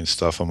love showing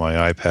stuff on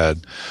my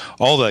iPad.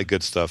 All that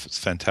good stuff. It's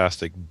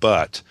fantastic.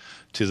 But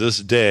to this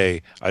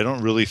day, I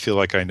don't really feel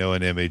like I know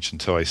an image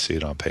until I see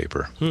it on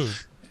paper.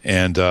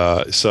 And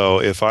so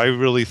if I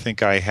really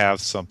think I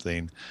have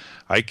something,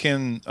 I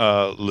can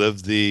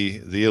live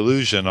the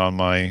illusion on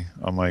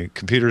my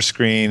computer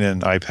screen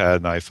and iPad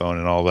and iPhone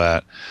and all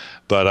that.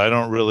 But I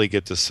don't really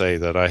get to say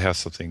that I have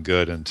something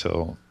good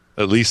until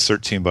at least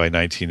 13 by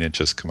 19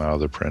 inches come out of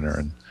the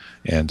printer,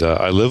 and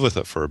I live with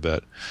it for a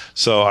bit.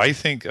 So I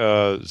think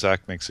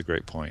Zach makes a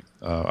great point.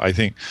 I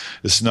think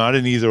it's not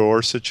an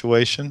either-or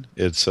situation.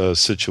 It's a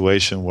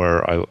situation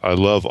where I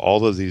love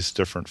all of these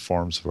different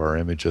forms of our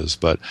images,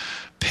 but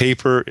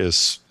paper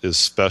is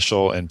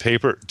special. And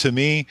paper, to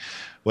me,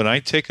 when I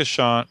take a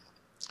shot,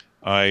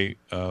 I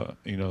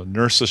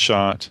nurse a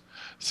shot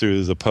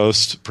through the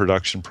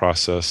post-production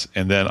process,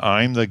 and then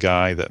I'm the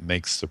guy that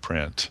makes the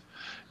print.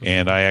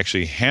 And I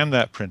actually hand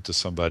that print to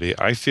somebody.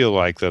 I feel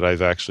like that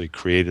I've actually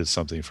created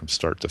something from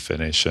start to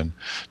finish. And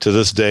to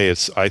this day,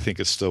 I think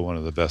it's still one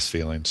of the best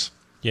feelings.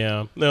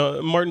 Yeah. Now,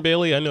 Martin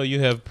Bailey, I know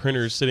you have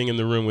printers sitting in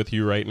the room with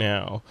you right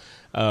now.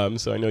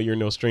 So I know you're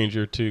no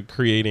stranger to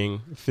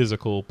creating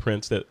physical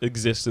prints that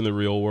exist in the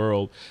real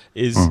world.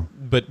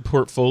 But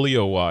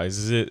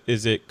portfolio-wise,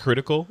 is it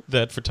critical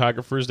that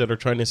photographers that are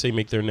trying to, say,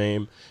 make their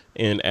name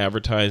in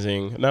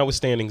advertising,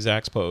 notwithstanding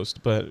Zach's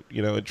post, but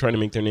trying to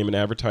make their name in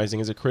advertising,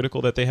 is it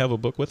critical that they have a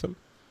book with them?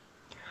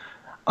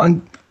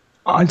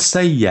 I'd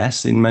say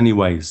yes in many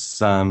ways.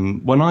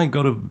 When I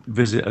go to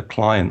visit a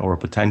client or a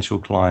potential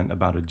client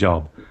about a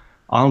job,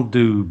 I'll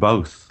do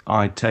both.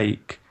 I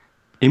take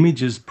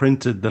images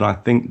printed that I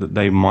think that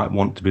they might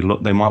want to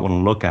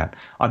look at.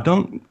 I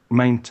don't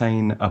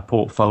maintain a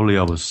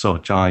portfolio as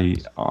such. I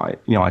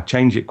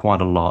change it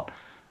quite a lot,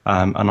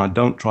 and I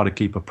don't try to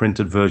keep a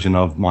printed version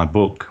of my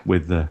book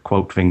with the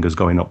quote fingers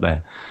going up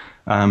there.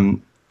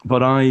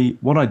 But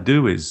what I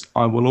do is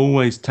I will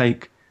always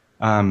take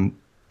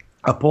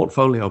a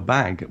portfolio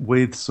bag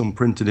with some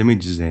printed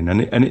images in,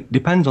 and it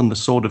depends on the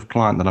sort of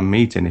client that I'm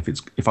meeting.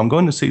 If I'm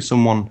going to see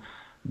someone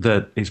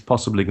that is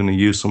possibly going to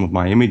use some of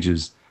my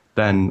images,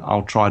 then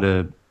I'll try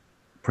to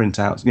print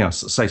out,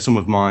 say some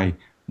of my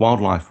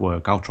wildlife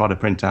work. I'll try to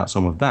print out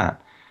some of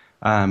that.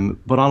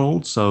 But I'll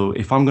also,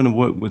 if I'm going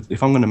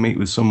to meet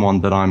with someone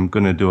that I'm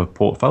going to do a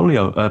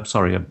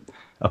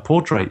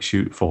portrait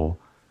shoot for,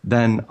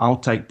 then I'll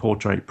take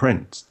portrait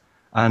prints.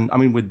 And I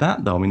mean, with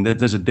that though,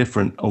 there's a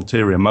different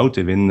ulterior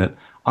motive in that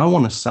I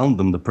want to sell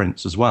them the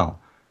prints as well.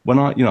 When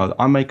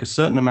I make a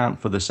certain amount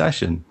for the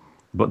session,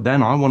 but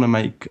then I want to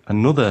make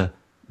another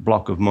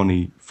block of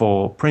money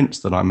for prints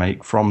that I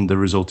make from the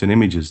resulting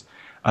images.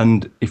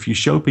 And if you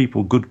show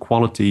people good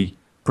quality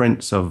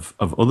prints of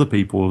other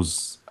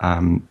people's,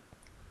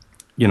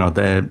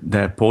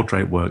 their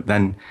portrait work,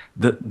 then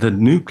the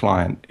new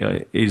client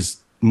is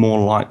more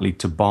likely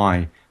to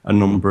buy a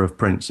number of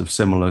prints of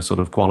similar sort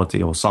of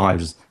quality or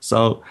size.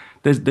 So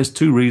there's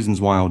 2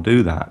 reasons why I'll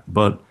do that.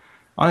 But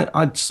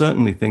I'd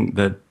certainly think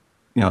that,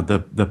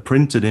 the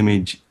printed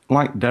image,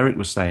 like Derek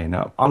was saying,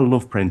 I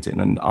love printing,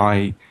 and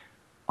I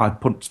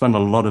spend a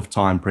lot of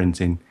time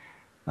printing.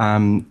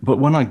 But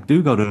when I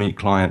do go to meet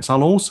clients,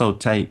 I'll also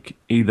take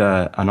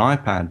either an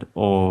iPad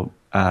or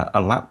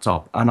a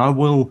laptop, and I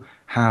will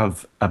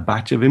have a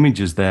batch of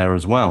images there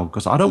as well,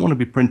 because I don't want to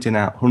be printing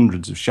out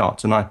hundreds of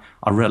shots, and I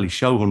rarely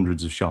show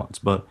hundreds of shots,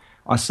 but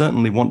I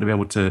certainly want to be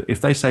able to,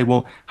 if they say,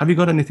 well, have you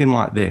got anything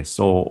like this,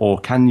 or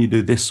can you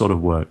do this sort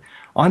of work?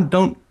 I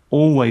don't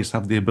always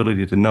have the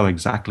ability to know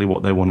exactly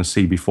what they want to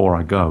see before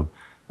I go.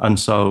 And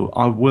so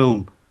I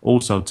will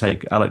also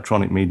take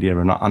electronic media,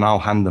 and I'll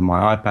hand them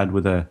my iPad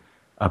with a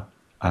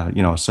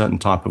certain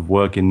type of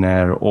work in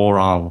there, or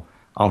I'll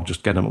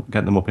just get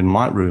them up in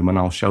Lightroom and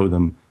I'll show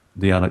them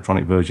the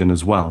electronic version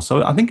as well.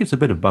 So I think it's a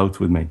bit of both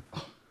with me.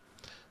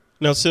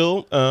 Now,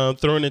 Sil,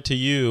 throwing it to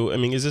you,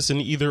 is this an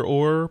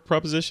either-or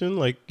proposition?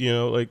 Like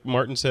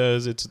Martin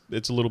says, it's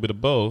a little bit of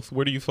both.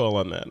 Where do you fall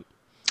on that?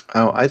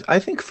 Oh, I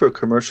think for a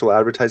commercial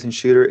advertising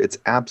shooter, it's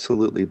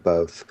absolutely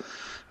both.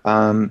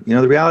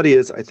 The reality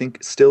is, I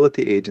think still at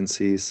the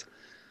agencies,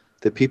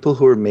 the people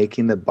who are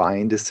making the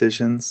buying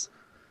decisions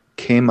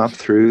came up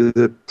through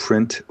the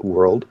print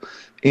world.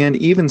 And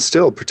even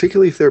still,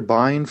 particularly if they're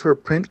buying for a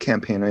print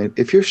campaign, right?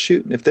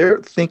 If they're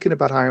thinking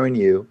about hiring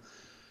you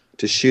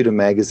to shoot a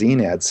magazine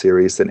ad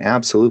series, then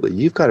absolutely,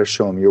 you've got to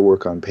show them your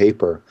work on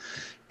paper.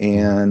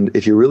 And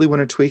if you really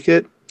want to tweak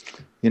it,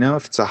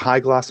 if it's a high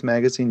gloss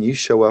magazine, you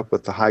show up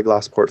with the high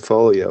gloss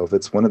portfolio. If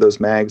it's one of those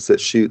mags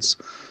that shoots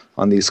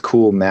on these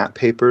cool matte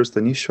papers,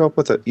 then you show up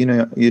with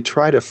you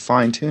try to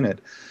fine tune it.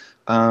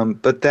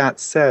 But that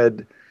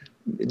said,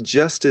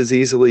 just as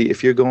easily,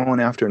 if you're going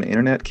after an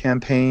internet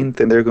campaign,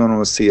 then they're going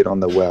to see it on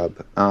the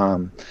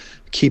web.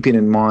 Keeping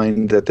in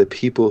mind that the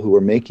people who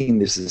are making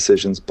these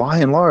decisions, by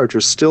and large,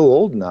 are still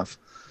old enough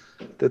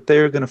that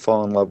they're going to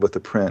fall in love with the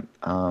print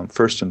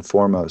first and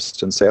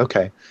foremost and say,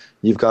 okay,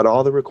 you've got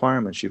all the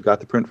requirements. You've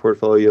got the print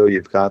portfolio.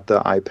 You've got the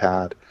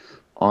iPad,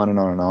 on and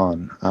on and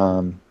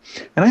on.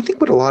 And I think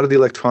what a lot of the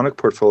electronic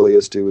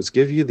portfolios do is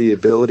give you the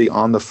ability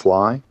on the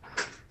fly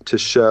to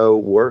show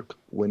work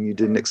when you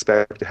didn't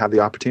expect to have the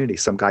opportunity.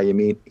 Some guy you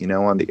meet,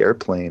 on the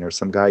airplane, or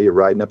some guy you're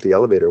riding up the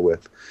elevator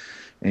with,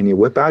 and you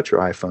whip out your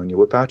iPhone, you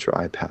whip out your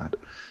iPad.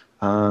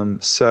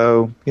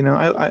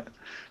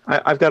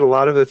 I've got a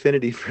lot of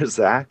affinity for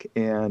Zach,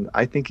 and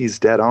I think he's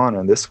dead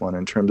on this one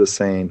in terms of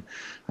saying,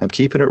 I'm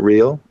keeping it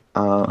real,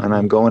 and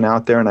I'm going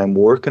out there and I'm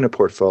working a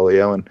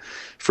portfolio. And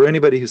for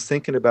anybody who's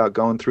thinking about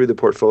going through the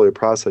portfolio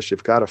process,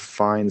 you've got to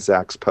find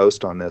Zach's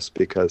post on this,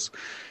 because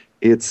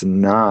it's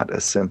not a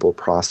simple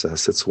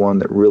process. It's one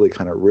that really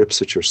kind of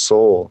rips at your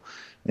soul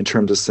in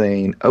terms of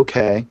saying,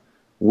 okay,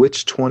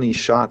 which 20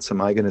 shots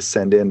am I going to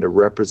send in to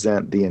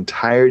represent the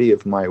entirety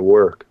of my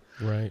work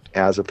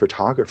as a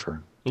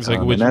photographer? It's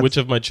like, which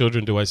of my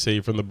children do I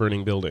save from the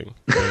burning building?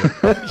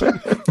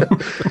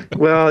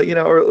 Well,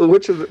 or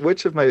which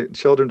of my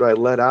children do I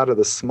let out of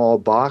the small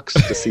box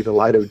to see the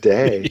light of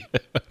day?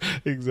 Yeah,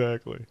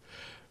 exactly.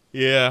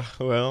 Yeah,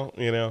 well,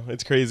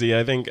 it's crazy.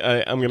 I think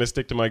I'm going to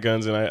stick to my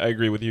guns, and I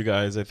agree with you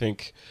guys. I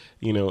think,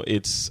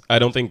 I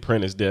don't think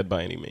print is dead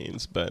by any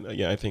means, but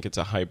I think it's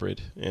a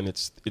hybrid, and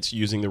it's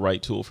using the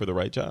right tool for the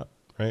right job,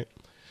 right?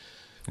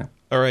 Yeah.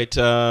 All right,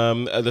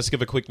 let's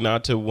give a quick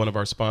nod to one of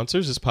our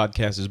sponsors. This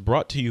podcast is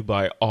brought to you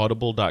by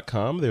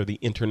Audible.com. They're the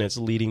internet's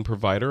leading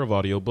provider of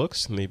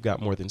audiobooks, and they've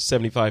got more than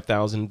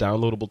 75,000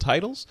 downloadable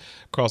titles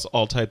across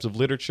all types of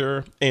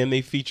literature, and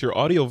they feature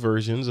audio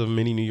versions of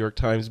many New York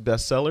Times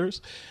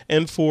bestsellers.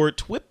 And for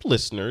TWIP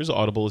listeners,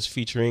 Audible is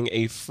featuring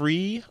a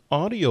free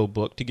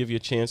audiobook to give you a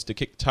chance to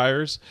kick the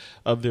tires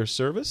of their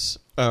service.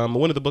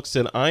 One of the books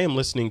that I am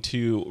listening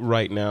to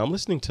right now, I'm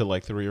listening to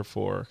like 3 or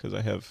 4 because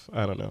I have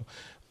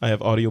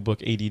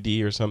audiobook ADD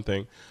or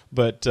something.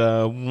 But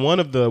one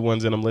of the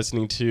ones that I'm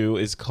listening to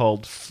is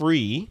called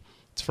Free.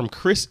 It's from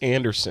Chris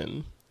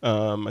Anderson.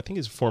 I think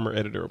he's a former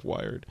editor of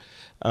Wired.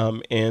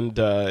 And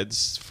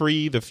it's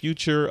Free, The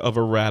Future of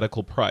a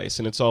Radical Price.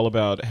 And it's all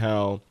about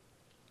how,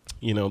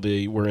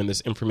 we're in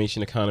this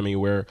information economy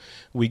where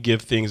we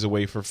give things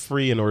away for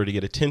free in order to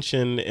get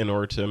attention, in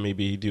order to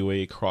maybe do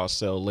a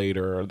cross-sell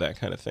later or that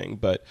kind of thing.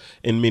 But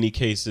in many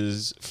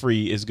cases,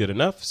 free is good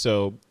enough.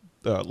 So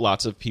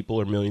lots of people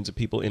or millions of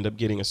people end up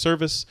getting a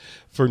service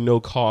for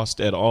no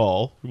cost at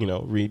all,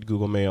 read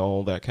Google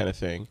Mail, that kind of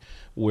thing,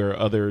 where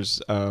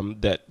others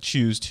that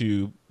choose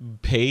to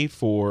pay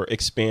for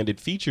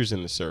expanded features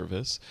in the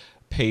service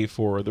pay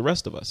for the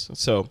rest of us.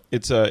 So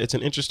it's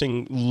an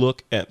interesting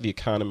look at the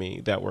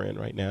economy that we're in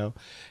right now,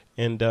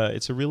 and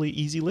it's a really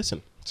easy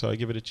listen. So I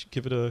give it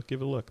a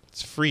look.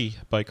 It's Free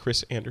by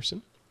Chris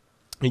Anderson.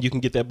 And you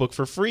can get that book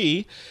for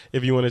free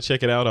if you want to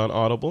check it out on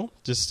Audible.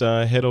 Just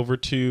head over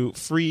to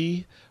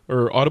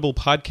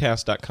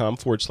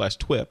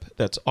audiblepodcast.com/TWIP.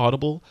 That's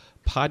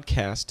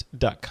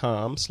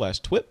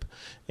audiblepodcast.com/TWIP.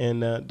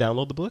 And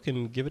download the book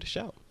and give it a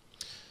shout.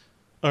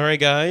 All right,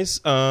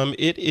 guys.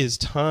 It is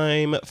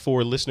time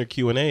for listener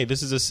Q&A.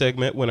 This is a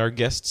segment when our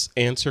guests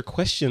answer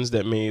questions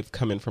that may have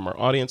come in from our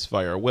audience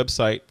via our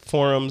website,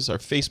 forums, our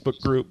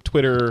Facebook group,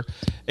 Twitter,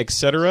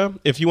 etc.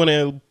 If you want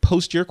to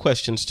post your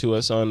questions to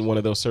us on one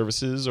of those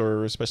services,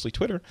 or especially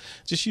Twitter,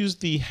 just use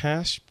the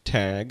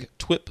hashtag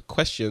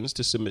TWIPquestions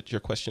to submit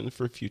your question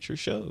for future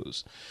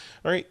shows.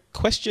 All right,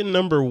 question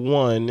number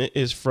 1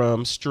 is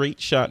from Straight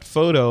Shot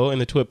Photo in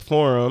the TWIP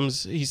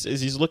forums.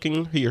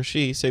 He or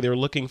she say they're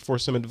looking for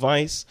some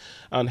advice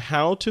on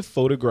how to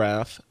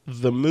photograph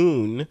the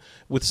moon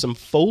with some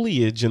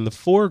foliage in the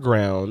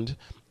foreground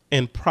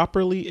and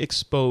properly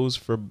expose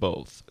for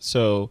both.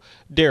 So,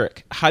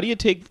 Derek, how do you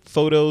take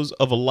photos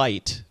of a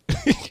light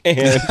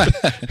and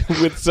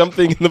with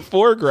something in the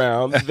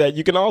foreground that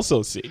you can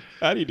also see?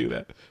 How do you do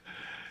that?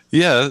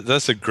 Yeah,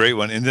 that's a great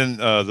one. And then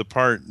the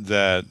part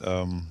that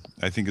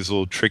I think is a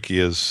little tricky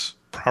is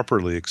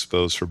properly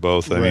exposed for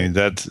both. I Right. mean,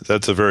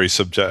 that's a very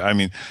subject. I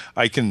mean,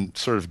 I can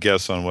sort of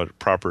guess on what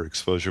proper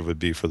exposure would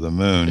be for the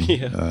moon.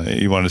 Yeah.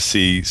 You want to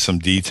see some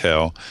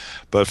detail,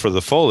 but for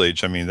the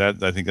foliage, I mean,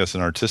 that I think that's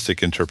an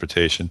artistic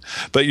interpretation.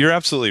 But you're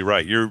absolutely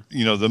right.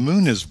 The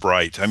moon is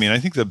bright. I mean, I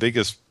think the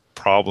biggest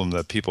problem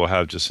that people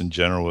have just in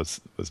general with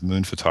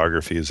moon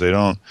photography is they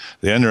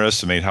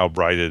underestimate how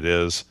bright it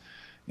is.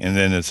 And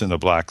then it's in a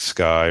black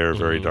sky or a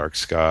very dark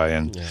sky.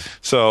 And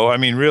so, I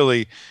mean,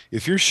 really,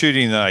 if you're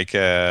shooting like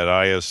at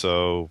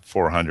ISO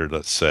 400,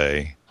 let's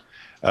say,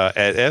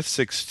 at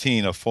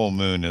f/16, a full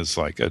moon is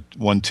like a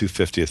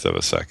 1/250th of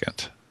a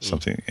second.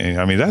 Something.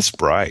 I mean, that's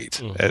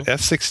bright at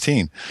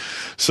f/16.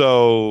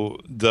 So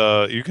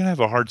you're going to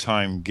have a hard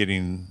time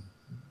getting,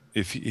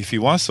 if he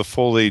wants the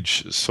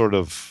foliage sort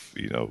of,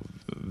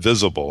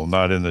 visible,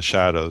 not in the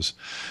shadows,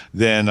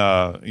 then,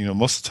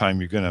 most of the time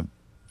you're going to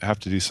have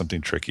to do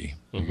something tricky.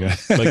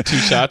 Like 2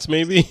 shots,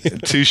 maybe.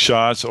 2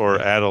 shots or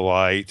add a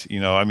light.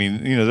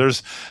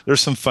 There's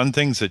some fun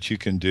things that you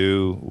can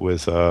do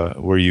with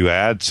where you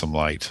add some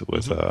light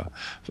with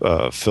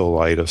a fill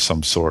light of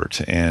some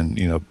sort, and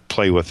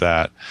play with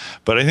that.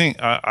 But I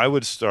think I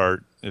would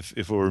start, if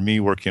it were me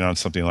working on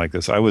something like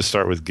this, I would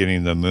start with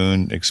getting the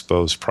moon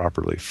exposed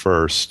properly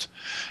first,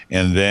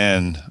 and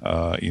then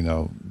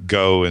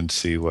go and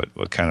see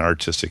what kind of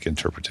artistic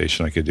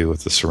interpretation I could do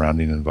with the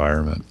surrounding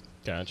environment.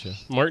 Gotcha.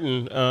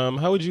 Martin,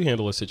 how would you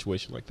handle a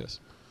situation like this?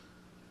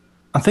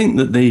 I think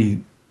that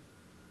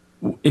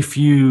if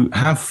you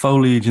have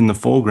foliage in the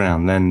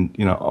foreground, then,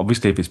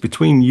 obviously if it's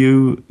between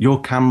your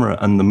camera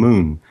and the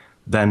moon,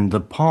 then the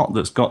part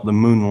that's got the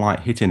moonlight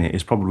hitting it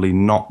is probably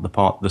not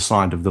the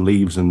side of the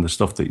leaves and the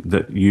stuff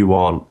that you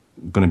are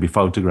going to be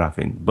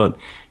photographing. But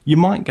you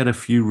might get a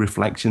few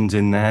reflections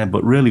in there,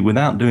 but really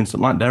without doing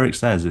something, like Derek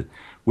says,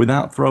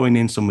 without throwing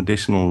in some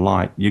additional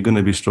light, you're going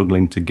to be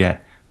struggling to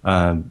get,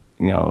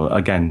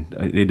 again,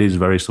 it is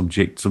very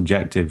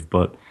subjective,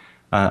 but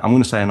I'm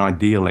going to say an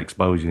ideal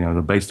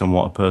exposure, based on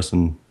what a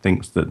person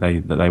thinks that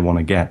they want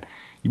to get.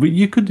 But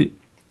you could,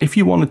 if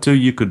you wanted to,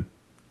 you could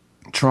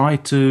try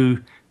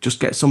to just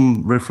get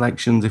some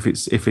reflections. If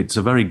it's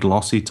a very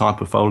glossy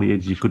type of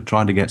foliage, you could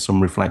try to get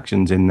some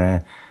reflections in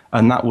there,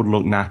 and that would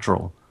look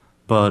natural.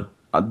 But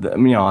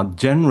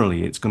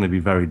generally, it's going to be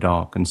very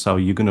dark, and so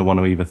you're going to want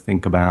to either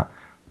think about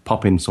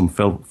popping some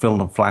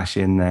film flash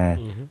in there,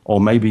 or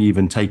maybe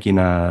even taking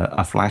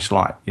a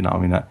flashlight.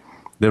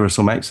 There are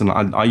some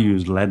excellent. I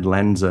use LED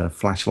Lenser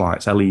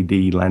flashlights,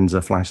 LED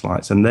Lenser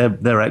flashlights, and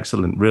they're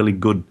excellent, really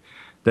good.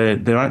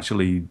 They're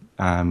actually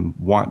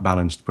white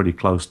balanced pretty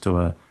close to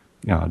a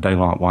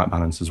daylight white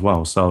balance as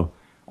well. So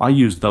I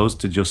use those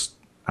to just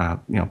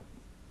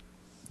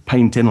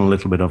paint in a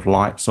little bit of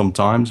light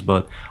sometimes,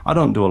 but I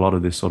don't do a lot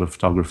of this sort of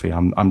photography.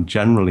 I'm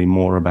generally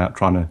more about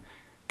trying to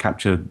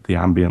capture the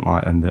ambient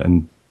light,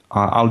 and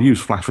I'll use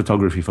flash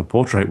photography for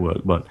portrait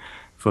work, but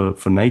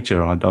for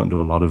nature, I don't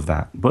do a lot of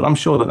that. But I'm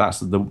sure that's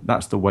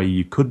the way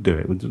you could do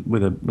it,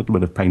 with a little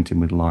bit of painting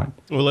with light.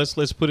 Well,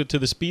 let's put it to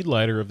the speed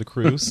lighter of the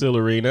crew,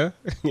 Silarina.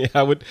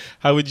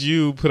 How would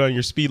you put on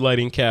your speed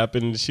lighting cap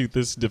and shoot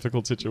this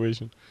difficult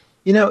situation?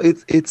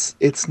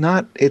 It's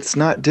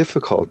not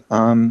difficult,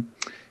 and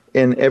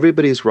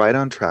everybody's right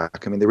on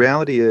track. I mean, the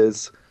reality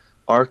is,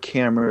 our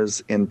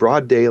cameras in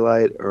broad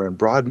daylight or in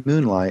broad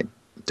moonlight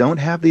don't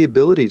have the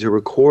ability to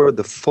record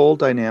the full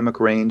dynamic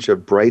range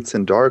of brights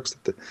and darks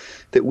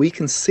that we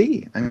can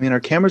see. I mean,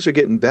 our cameras are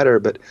getting better,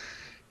 but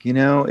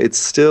it's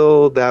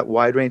still that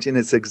wide range, and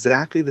it's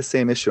exactly the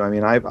same issue. I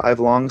mean,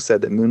 I've long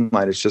said that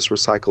moonlight is just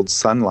recycled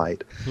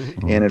sunlight,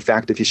 and in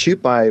fact, if you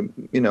shoot by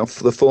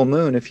the full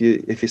moon, if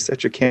you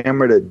set your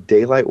camera to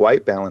daylight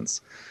white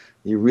balance,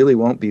 you really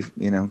won't be,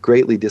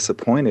 greatly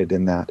disappointed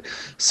in that.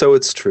 So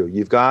it's true.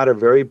 You've got a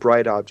very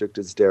bright object,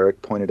 as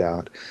Derek pointed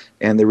out,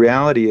 and the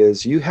reality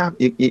is, you have,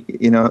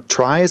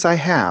 try as I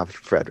have,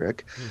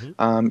 Frederick,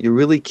 you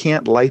really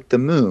can't light the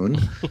moon,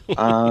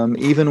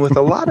 even with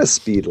a lot of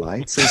speed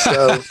lights. And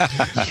so,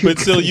 but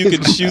still, you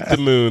can shoot the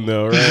moon,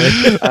 though,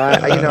 right?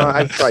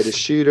 I've tried to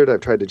shoot it.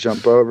 I've tried to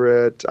jump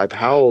over it. I've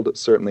howled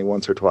certainly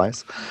once or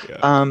twice.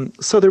 Yeah.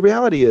 So the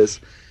reality is,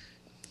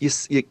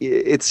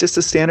 it's just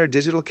a standard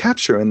digital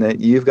capture, in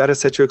that you've got to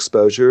set your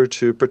exposure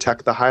to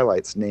protect the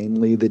highlights,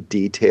 namely the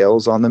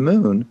details on the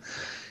moon,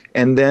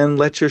 and then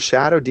let your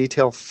shadow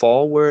detail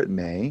fall where it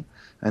may.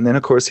 And then,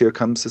 of course, here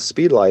comes the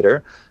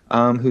speedlighter,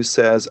 who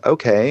says,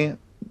 okay,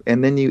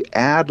 and then you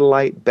add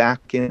light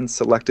back in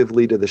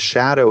selectively to the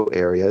shadow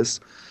areas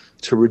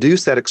to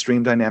reduce that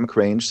extreme dynamic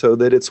range so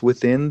that it's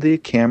within the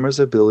camera's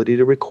ability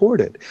to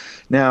record it.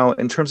 Now,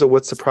 in terms of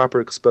what's the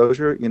proper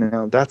exposure,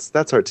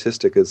 that's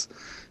artistic, as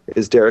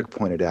Derek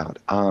pointed out.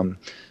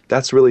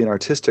 That's really an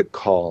artistic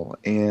call.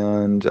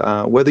 And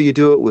whether you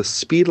do it with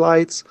speed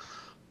lights,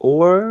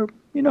 or,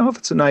 if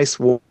it's a nice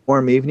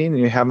warm evening and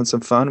you're having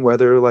some fun,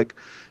 whether, like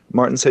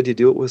Martin said, you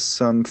do it with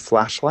some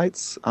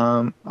flashlights,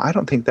 I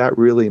don't think that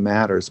really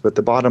matters. But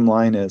the bottom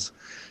line is,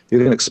 you're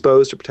going to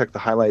expose to protect the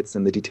highlights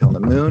and the detail on the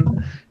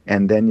moon,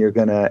 and then you're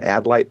going to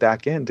add light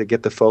back in to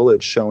get the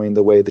foliage showing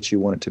the way that you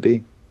want it to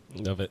be.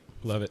 Love it.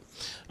 Love it.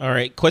 All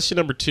right. Question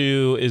number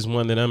 2 is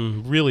one that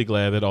I'm really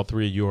glad that all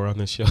three of you are on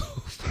this show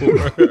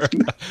for.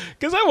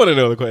 Because I want to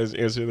know the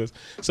answer to this.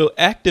 So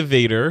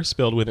Activator,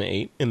 spelled with an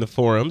 8, in the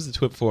forums, the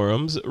TWIP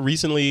forums,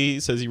 recently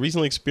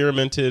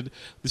experimented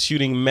with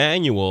shooting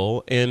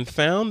manual and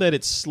found that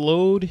it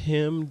slowed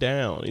him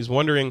down. He's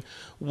wondering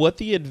what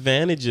the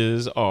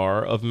advantages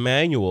are of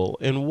manual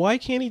and why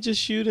can't he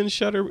just shoot in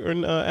shutter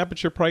or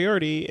aperture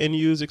priority and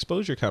use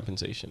exposure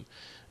compensation?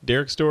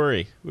 Derek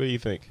Story, what do you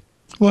think?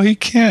 Well, he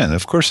can.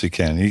 Of course he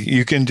can.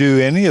 You can do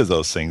any of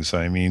those things.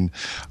 I mean,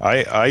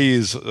 I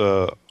use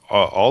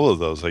all of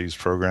those. I use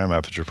program,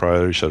 aperture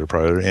priority, shutter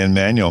priority, and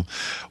manual.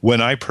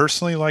 When I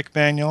personally like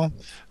manual,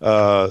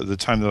 the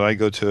time that I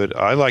go to it,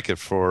 I like it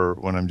for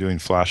when I'm doing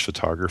flash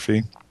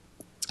photography.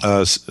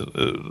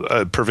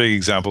 Perfect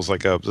examples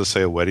like let's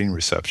say a wedding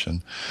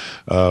reception,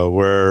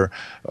 where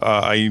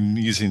I'm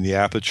using the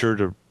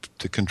aperture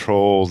to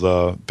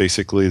control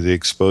basically the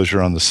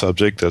exposure on the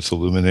subject that's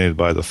illuminated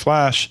by the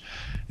flash.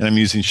 And I'm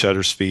using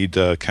shutter speed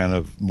to kind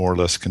of more or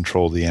less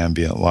control the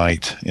ambient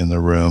light in the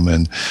room.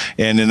 And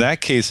in that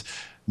case,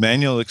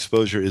 manual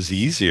exposure is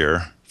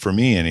easier, for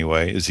me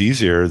anyway, is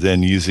easier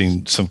than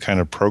using some kind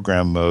of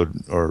program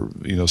mode or,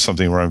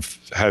 something where I'm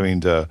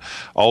having to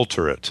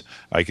alter it.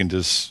 I can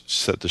just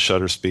set the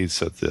shutter speed,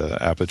 set the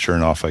aperture,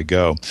 and off I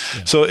go.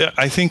 Yeah. So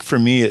I think for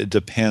me, it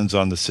depends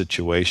on the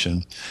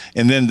situation.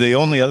 And then the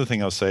only other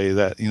thing I'll say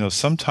that,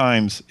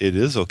 sometimes it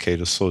is okay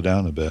to slow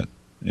down a bit.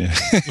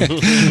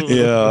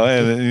 Yeah,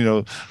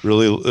 and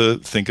really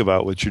think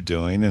about what you're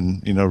doing,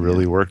 and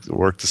really work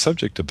the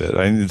subject a bit.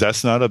 I mean,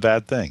 that's not a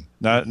bad thing.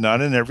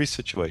 Not in every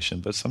situation,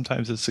 but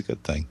sometimes it's a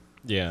good thing.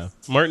 Yeah,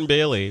 Martin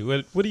Bailey,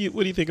 what do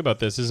you think about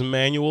this? Is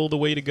manual the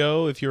way to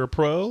go if you're a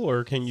pro,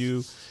 or can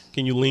you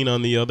lean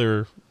on the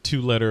other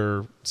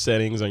 2-letter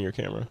settings on your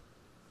camera?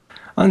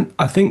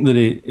 I think that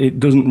it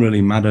doesn't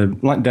really matter.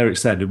 Like Derek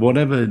said,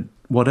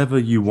 whatever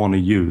you want to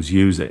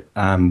use it.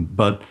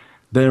 But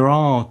there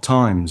are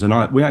times,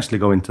 and we actually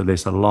go into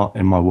this a lot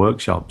in my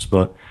workshops,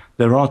 but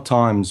there are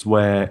times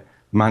where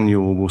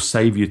manual will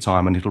save you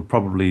time, and it'll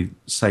probably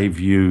save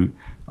you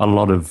a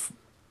lot of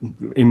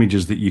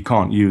images that you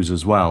can't use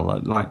as well.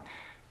 Like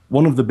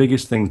one of the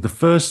biggest things, the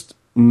first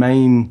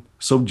main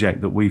subject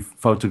that we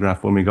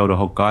photograph when we go to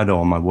Hokkaido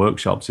on my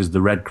workshops is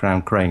the red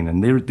crown crane,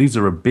 and these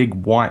are a big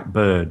white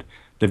bird.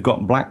 They've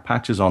got black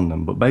patches on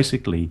them, but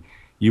basically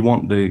you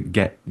want to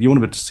be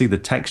able to see the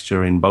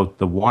texture in both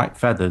the white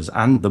feathers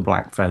and the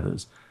black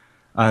feathers.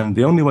 And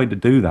the only way to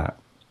do that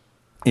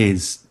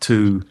is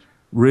to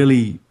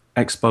really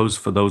expose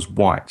for those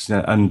whites.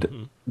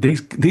 And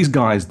these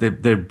guys, they're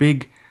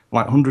big,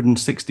 like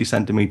 160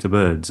 centimeter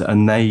birds,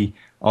 and they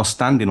are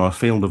standing on a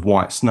field of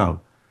white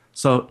snow.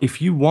 So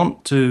if you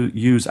want to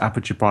use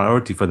aperture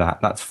priority for that,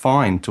 that's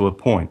fine to a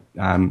point.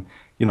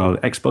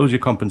 Exposure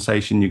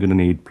compensation, you're going to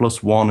need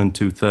 +1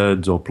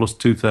 2/3 or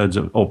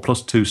 +2/3 or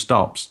 +2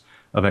 stops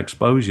of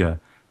exposure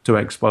to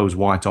expose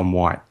white on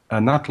white.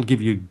 And that'll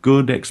give you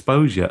good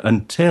exposure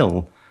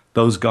until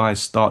those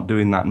guys start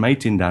doing that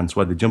mating dance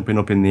where they're jumping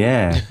up in the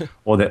air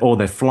or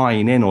they're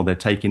flying in, or they're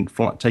taking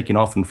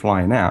off and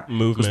flying out.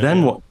 Because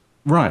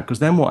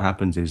then what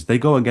happens is they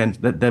go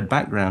against their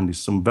background is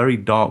some very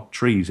dark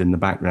trees in the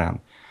background.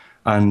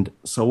 And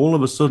so all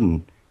of a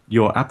sudden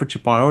your aperture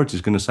priority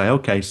is going to say,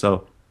 okay,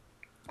 so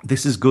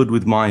this is good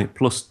with my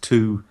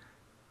 +2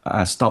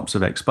 stops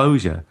of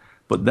exposure,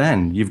 but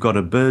then you've got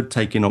a bird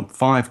taking up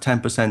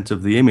 5-10%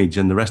 of the image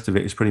and the rest of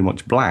it is pretty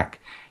much black.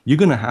 You're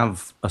going to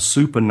have a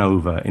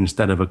supernova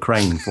instead of a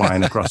crane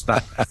flying across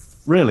that.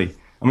 Really,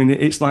 I mean,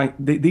 it's like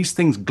these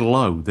things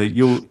glow. That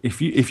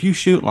if you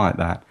shoot like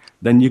that,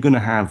 then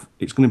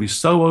it's going to be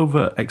so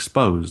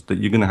overexposed that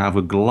you're going to have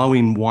a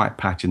glowing white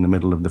patch in the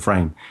middle of the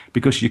frame,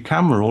 because your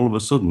camera all of a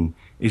sudden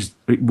it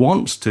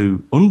wants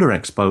to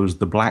underexpose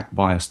the black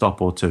by a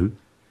stop or 2,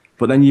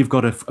 but then you've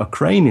got a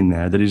crane in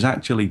there that is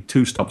actually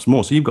 2 stops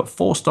more. So you've got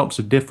 4 stops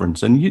of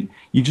difference, and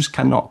you just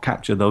cannot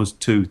capture those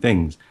 2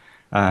 things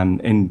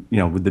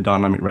with the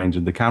dynamic range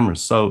of the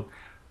cameras. So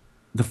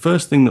the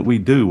first thing that we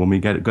do when we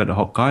go to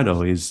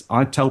Hokkaido is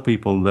I tell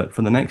people that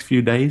for the next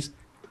few days,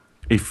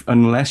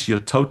 unless you're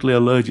totally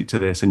allergic to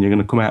this and you're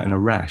going to come out in a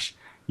rash,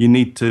 you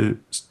need to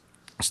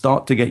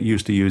start to get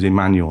used to using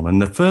manual. And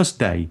the first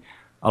day,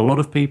 a lot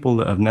of people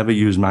that have never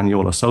used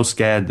manual are so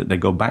scared that they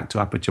go back to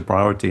aperture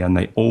priority and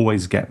they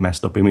always get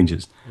messed up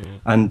images. Mm.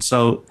 And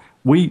so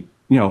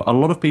a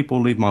lot of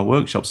people leave my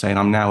workshop saying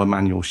I'm now a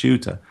manual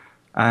shooter.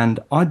 And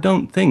I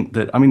don't think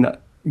that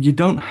you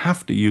don't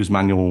have to use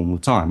manual all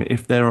the time.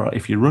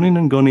 If you're running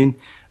and gunning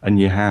and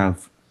you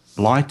have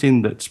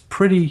lighting that's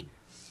pretty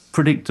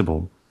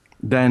predictable,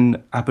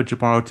 then aperture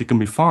priority can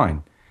be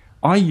fine.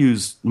 I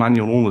use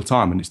manual all the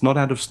time, and it's not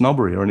out of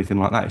snobbery or anything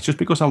like that. It's just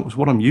because it's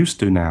what I'm used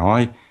to now.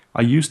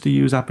 I used to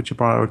use aperture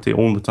priority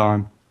all the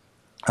time,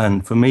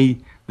 and for me,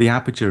 the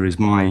aperture is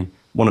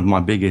one of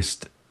my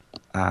biggest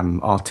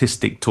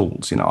artistic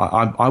tools.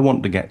 I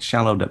want to get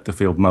shallow depth of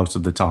field most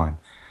of the time,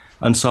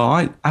 and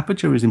so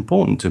aperture is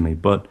important to me.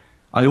 But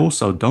I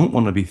also don't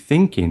want to be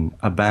thinking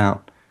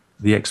about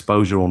the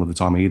exposure all of the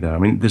time either. I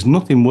mean, there's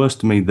nothing worse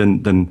to me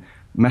than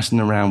messing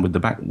around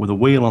with a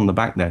wheel on the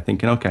back there,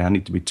 thinking, okay, I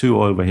need to be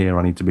 2 over here,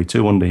 I need to be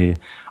 2 under here.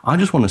 I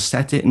just want to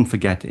set it and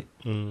forget it.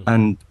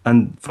 And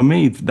for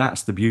me,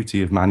 that's the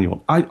beauty of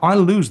manual. I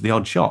lose the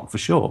odd shot for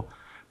sure,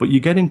 but you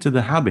get into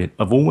the habit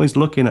of always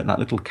looking at that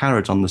little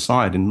caret on the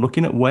side and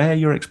looking at where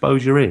your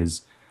exposure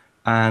is.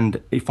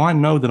 And if I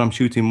know that I'm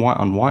shooting white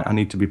on white, I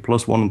need to be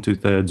plus 1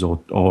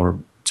 2/3 or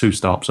 2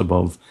 stops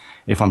above.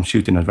 If I'm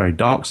shooting a very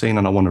dark scene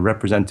and I want to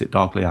represent it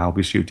darkly, I'll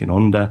be shooting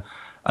under.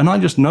 And I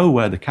just know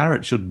where the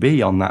caret should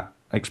be on that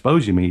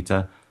exposure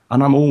meter,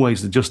 and I'm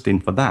always adjusting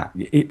for that.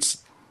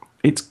 It's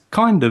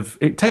kind of,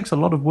 it takes a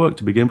lot of work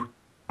to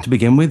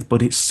begin with,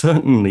 but it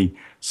certainly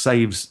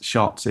saves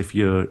shots if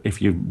you're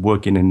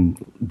working in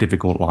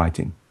difficult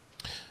lighting.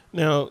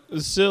 Now,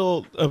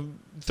 Sil,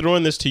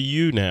 throwing this to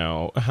you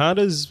now, how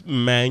does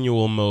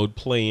manual mode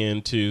play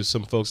into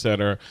some folks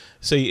that are,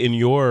 say, in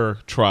your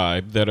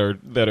tribe that are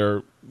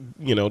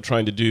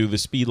trying to do the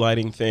speed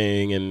lighting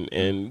thing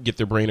and get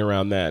their brain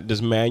around that?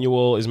 Is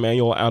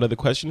manual out of the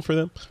question for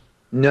them?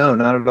 No,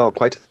 not at all.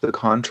 Quite to the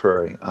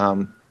contrary.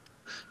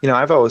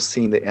 I've always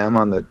seen the M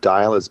on the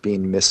dial as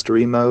being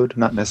mystery mode,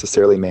 not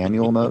necessarily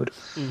manual mode.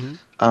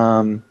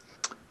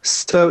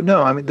 So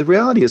no, I mean, the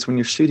reality is when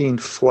you're shooting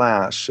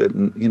flash at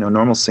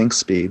normal sync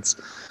speeds,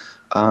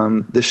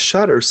 the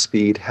shutter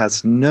speed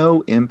has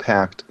no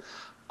impact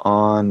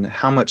on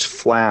how much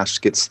flash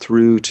gets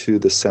through to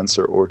the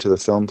sensor or to the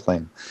film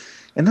plane.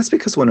 And that's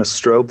because when a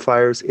strobe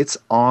fires, it's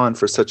on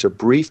for such a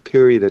brief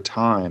period of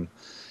time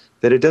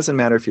that it doesn't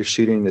matter if you're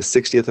shooting a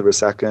 60th of a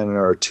second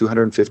or a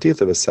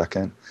 250th of a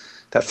second.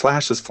 That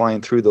flash is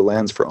flying through the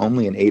lens for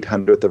only an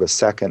 800th of a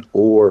second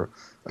or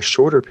a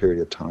shorter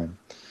period of time.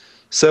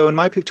 So in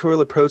my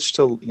pictorial approach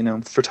to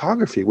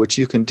photography, what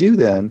you can do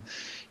then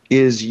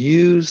is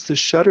use the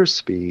shutter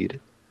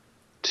speed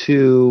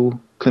to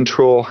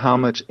control how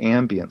much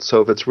ambient.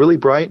 So if it's really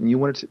bright and you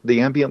want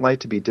the ambient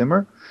light to be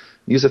dimmer,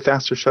 use a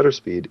faster shutter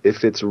speed.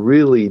 If it's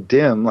really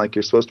dim, like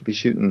you're supposed to be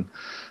shooting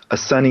a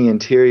sunny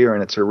interior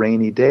and it's a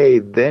rainy day,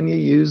 then you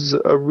use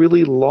a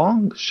really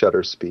long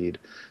shutter speed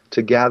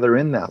to gather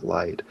in that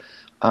light.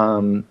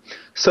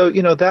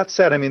 That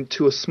said, I mean,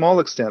 to a small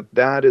extent,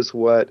 that is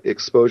what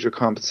exposure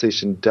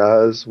compensation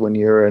does when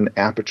you're in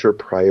aperture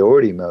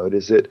priority mode,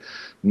 is it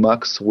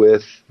mucks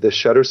with the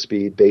shutter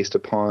speed based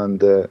upon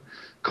the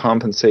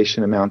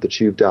compensation amount that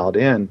you've dialed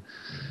in.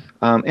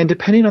 And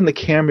depending on the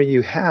camera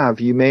you have,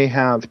 you may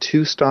have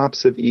 2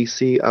 stops of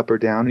EC up or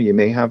down, or you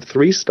may have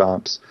 3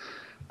 stops.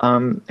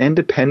 And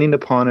depending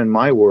upon, in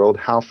my world,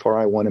 how far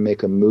I want to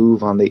make a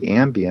move on the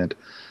ambient,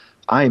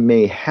 I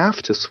may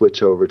have to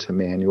switch over to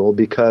manual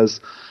because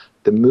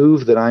the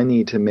move that I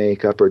need to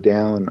make up or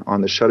down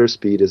on the shutter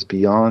speed is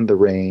beyond the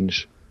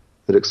range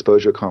that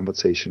exposure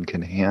compensation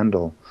can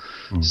handle.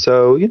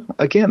 So,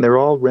 again, they're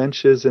all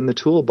wrenches in the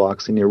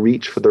toolbox, and you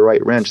reach for the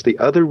right wrench. The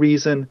other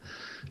reason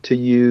to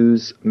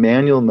use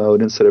manual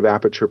mode instead of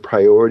aperture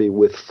priority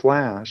with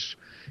flash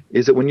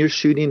is that when you're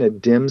shooting a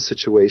dim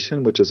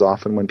situation, which is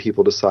often when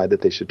people decide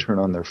that they should turn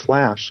on their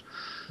flash,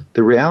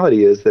 the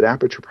reality is that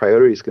aperture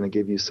priority is going to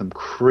give you some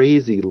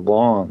crazy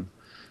long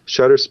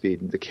shutter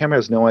speed. The camera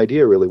has no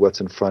idea really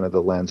what's in front of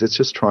the lens. It's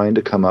just trying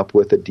to come up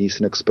with a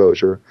decent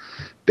exposure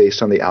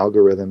based on the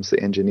algorithms the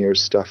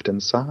engineers stuffed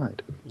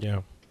inside.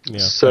 Yeah.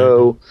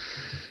 So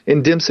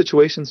in dim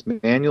situations,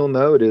 manual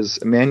mode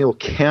is manual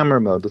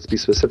camera mode. Let's be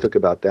specific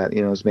about that.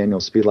 Is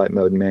manual speedlight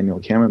mode and manual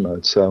camera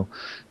mode. So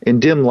in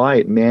dim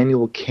light,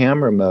 manual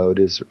camera mode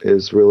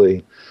is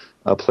really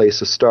a place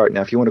to start. Now,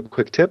 if you want a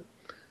quick tip,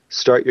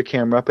 start your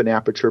camera up in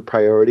aperture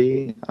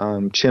priority,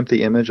 chimp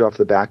the image off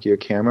the back of your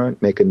camera,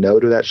 make a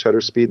note of that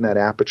shutter speed and that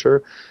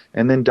aperture,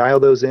 and then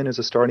dial those in as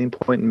a starting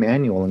point in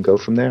manual and go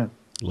from there.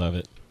 Love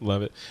it.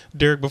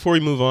 Derek, before we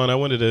move on, I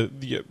wanted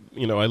to,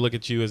 I look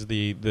at you as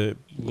the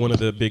one of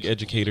the big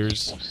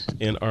educators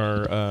in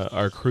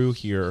our crew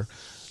here.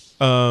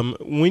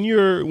 When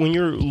you're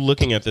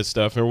looking at this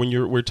stuff, or when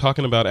we're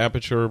talking about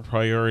aperture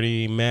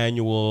priority,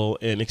 manual,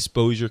 and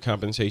exposure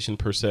compensation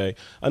per se,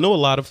 I know a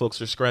lot of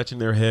folks are scratching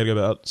their head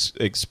about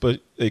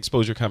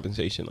exposure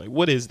compensation. Like,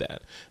 what is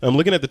that? I'm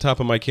looking at the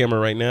top of my camera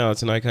right now.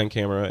 It's a Nikon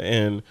camera,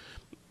 and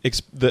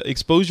the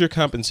exposure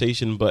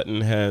compensation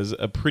button has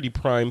a pretty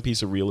prime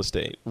piece of real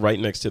estate right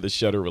next to the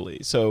shutter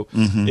release. So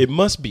it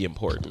must be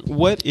important.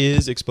 What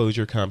is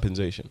exposure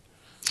compensation?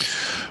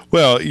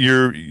 Well,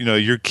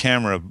 your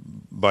camera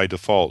by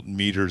default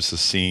meters the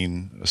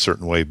scene a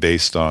certain way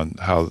based on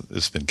how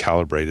it's been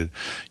calibrated,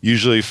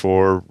 usually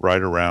for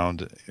right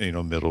around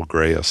middle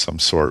gray of some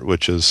sort,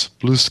 which is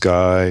blue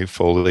sky,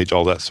 foliage,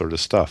 all that sort of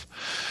stuff.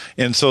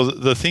 And so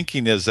the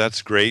thinking is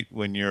that's great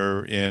when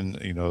you're in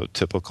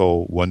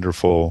typical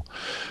wonderful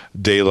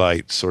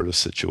daylight sort of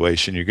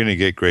situation. You're going to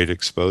get great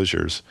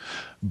exposures.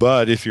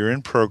 But if you're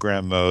in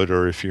program mode,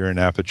 or if you're in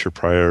aperture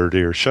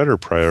priority or shutter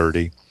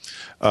priority,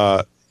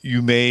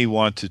 you may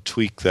want to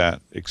tweak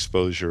that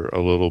exposure a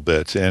little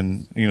bit.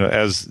 And,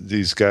 as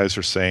these guys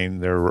are saying,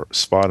 they're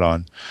spot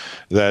on,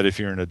 that if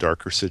you're in a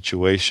darker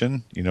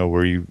situation,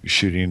 where you're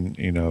shooting,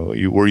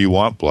 where you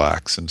want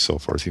blacks and so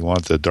forth, you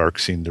want the dark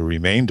scene to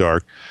remain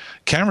dark,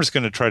 camera's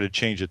going to try to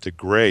change it to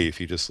gray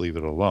if you just leave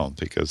it alone,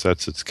 because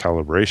that's its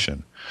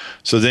calibration.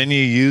 So then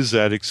you use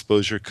that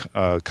exposure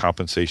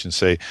compensation,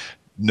 say,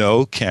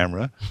 no,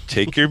 camera,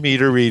 take your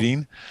meter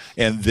reading,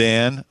 and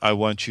then I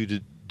want you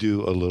to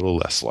do a little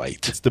less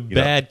light. It's the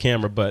bad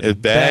camera button. It's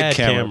bad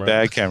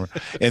camera.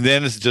 And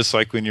then it's just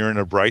like when you're in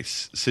a bright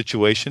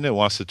situation, it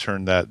wants to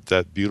turn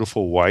that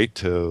beautiful white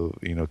to,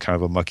 kind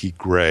of a mucky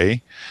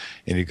gray.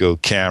 And you go,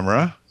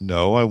 camera,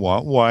 no, I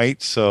want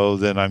white. So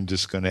then I'm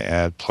just going to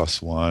add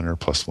 +1 or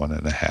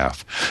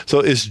 +1.5. So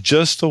it's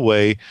just a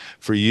way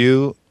for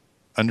you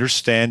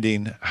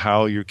understanding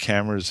how your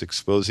camera is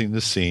exposing the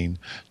scene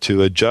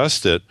to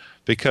adjust it,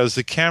 because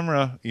the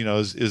camera,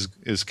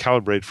 is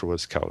calibrated for what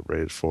it's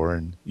calibrated for,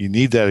 and you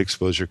need that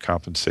exposure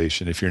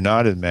compensation if you're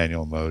not in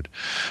manual mode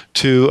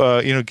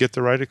to, get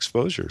the right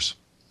exposures.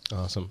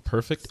 Awesome.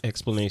 Perfect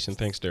explanation.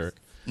 Thanks, Derek.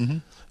 Mm-hmm.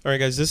 All right,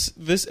 guys,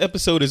 this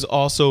episode is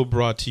also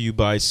brought to you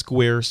by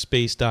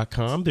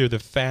Squarespace.com. They're the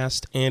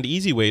fast and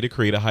easy way to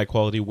create a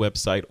high-quality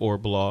website or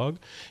blog.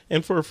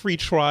 And for a free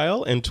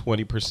trial and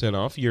 20%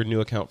 off your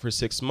new account for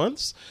 6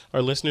 months,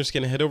 our listeners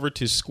can head over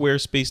to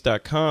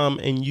Squarespace.com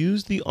and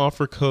use the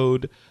offer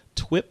code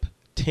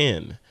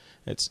TWIP10.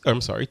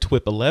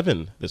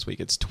 TWIP11 this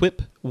week. It's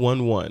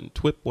TWIP11,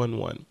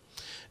 TWIP11.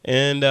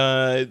 And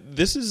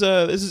this is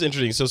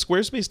interesting. So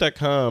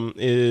Squarespace.com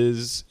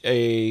is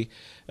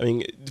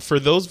for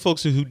those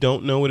folks who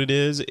don't know what it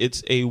is,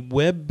 it's a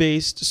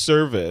web-based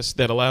service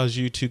that allows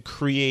you to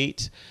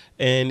create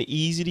an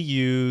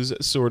easy-to-use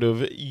sort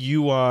of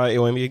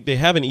UI. They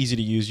have an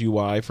easy-to-use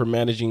UI for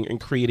managing and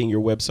creating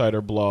your website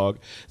or blog.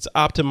 It's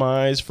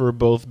optimized for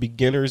both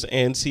beginners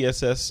and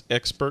CSS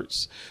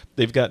experts.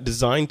 They've got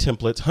design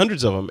templates,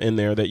 hundreds of them in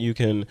there, that you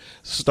can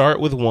start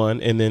with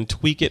one and then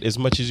tweak it as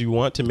much as you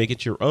want to make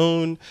it your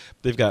own.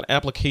 They've got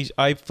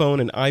iPhone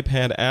and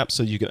iPad apps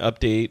so you can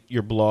update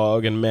your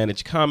blog and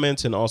manage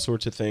comments and all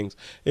sorts of things.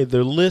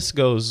 The list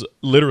goes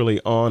literally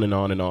on and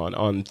on and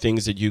on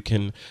things that you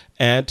can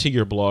add to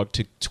your blog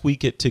to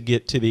tweak it to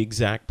get to the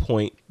exact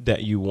point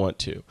that you want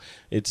to.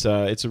 It's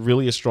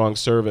really a strong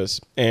service,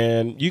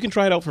 and you can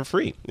try it out for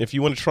free. If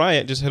you want to try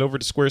it, just head over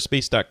to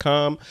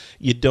squarespace.com.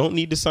 You don't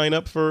need to sign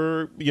up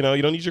for, you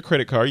don't need your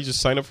credit card. You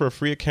just sign up for a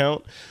free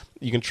account.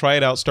 You can try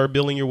it out, start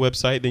building your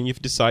website. Then you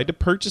decide to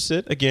purchase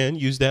it. Again,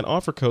 use that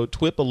offer code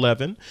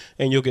TWIP11,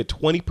 and you'll get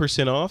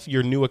 20% off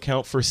your new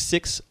account for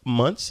 6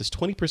 months. It's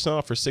 20%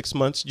 off for 6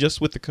 months just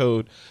with the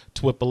code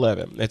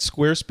TWIP11. That's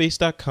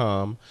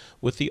squarespace.com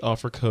with the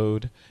offer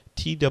code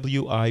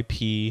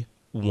TWIP11.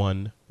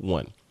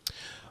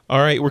 All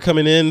right, we're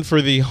coming in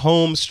for the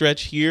home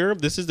stretch here.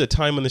 This is the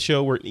time on the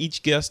show where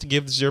each guest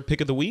gives their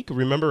pick of the week.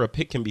 Remember, a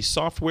pick can be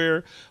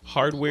software,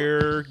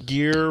 hardware,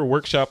 gear,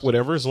 workshop,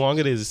 whatever, as long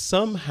as it is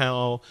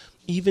somehow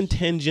even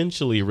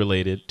tangentially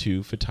related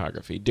to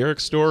photography. Derek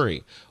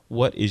Story,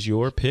 what is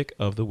your pick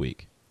of the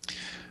week?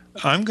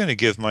 I'm going to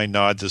give my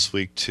nod this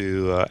week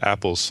to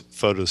Apple's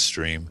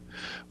PhotoStream,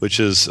 which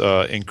is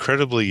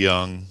incredibly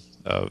young,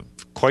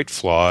 quite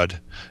flawed.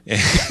 And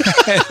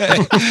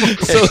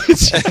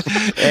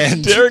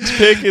Derek's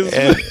pick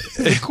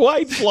is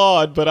quite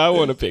flawed, but I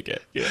want to pick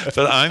it. Yeah.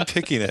 But I'm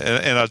picking it,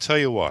 and I'll tell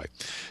you why.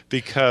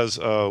 Because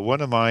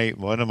one of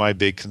my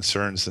big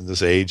concerns in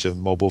this age of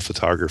mobile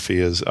photography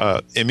is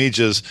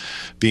images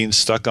being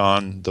stuck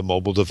on the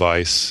mobile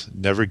device,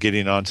 never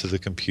getting onto the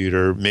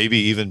computer, maybe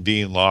even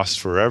being lost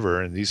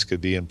forever. And these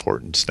could be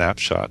important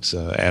snapshots,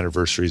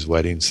 anniversaries,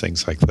 weddings,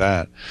 things like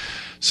that.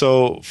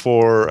 So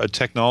for a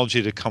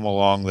technology to come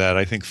along that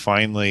I think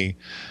finally,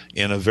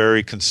 in a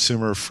very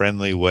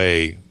consumer-friendly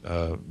way,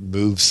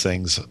 moves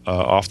things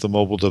off the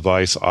mobile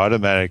device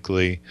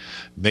automatically,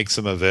 makes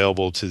them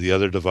available to the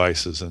other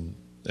devices, and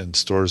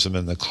stores them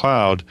in the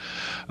cloud,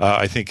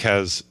 I think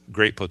has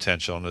great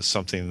potential, and it's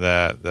something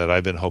that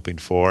I've been hoping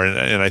for,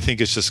 and I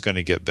think it's just going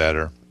to get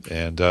better.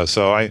 And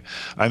so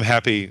I'm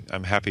happy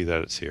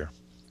that it's here.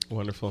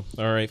 Wonderful.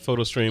 All right,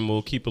 PhotoStream.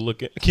 We'll keep a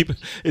look at.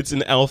 It's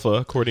an alpha,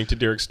 according to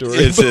Derek's story.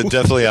 It's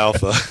definitely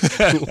alpha.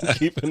 We'll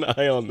keep an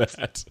eye on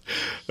that.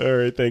 All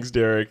right, thanks,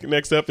 Derek.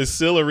 Next up is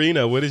Sil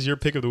Arena. What is your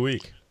pick of the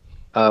week?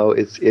 Oh,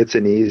 it's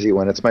an easy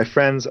one. It's my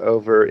friends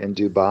over in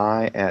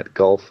Dubai at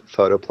Gulf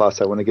Photo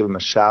Plus. I want to give them a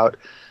shout.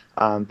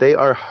 They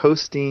are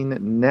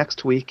hosting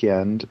next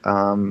weekend,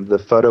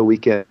 the Photo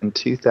Weekend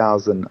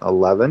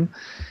 2011.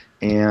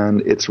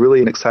 And it's really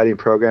an exciting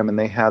program, and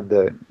they had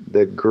the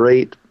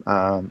great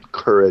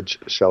courage,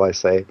 shall I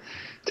say,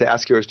 to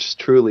ask yours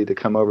truly to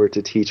come over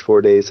to teach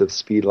 4 days of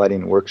speed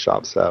lighting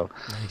workshops. So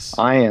nice.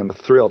 I am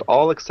thrilled,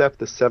 all except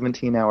the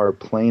 17-hour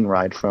plane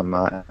ride from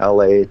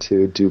L.A.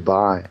 to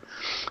Dubai.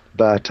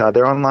 But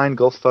they're online,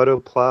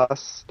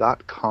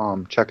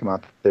 gulfphotoplus.com. Check them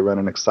out. They run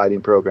an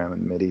exciting program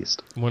in the Mideast.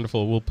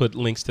 Wonderful. We'll put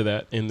links to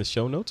that in the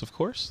show notes, of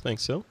course.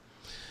 Thanks, Sil.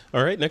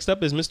 All right, next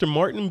up is Mr.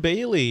 Martin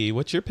Bailey.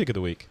 What's your pick of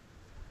the week?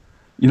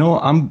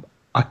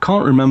 I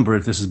can't remember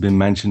if this has been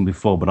mentioned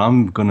before, but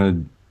I'm going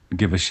to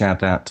give a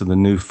shout out to the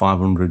new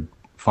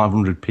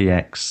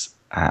 500px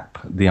app,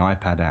 the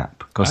iPad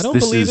app. I don't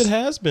believe it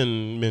has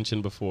been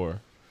mentioned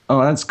before.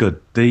 Oh, that's good.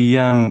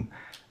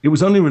 It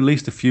was only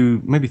released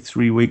maybe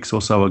 3 weeks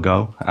or so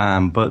ago.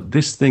 But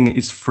this thing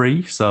is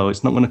free, so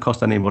it's not going to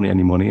cost anybody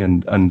any money,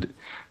 and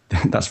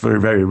that's very,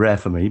 very rare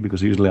for me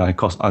because usually I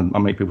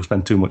make people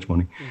spend too much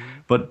money. Mm-hmm.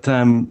 But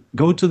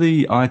go to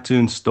the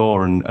iTunes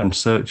store and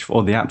search,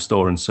 or the App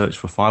Store, and search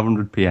for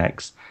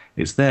 500px.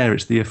 It's there.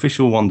 It's the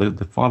official one. The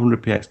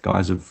 500px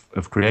guys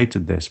have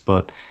created this.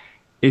 But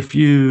if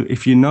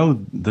you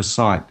know the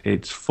site,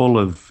 it's full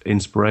of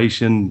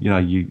inspiration.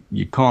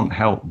 You can't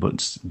help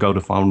but go to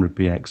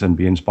 500px and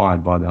be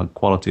inspired by the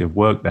quality of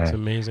work there. It's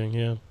amazing,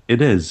 yeah.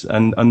 It is.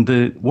 And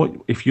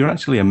if you're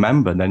actually a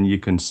member, then you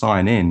can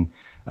sign in,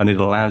 and it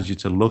allows you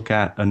to look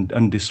at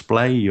and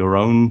display your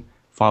own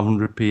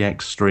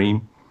 500px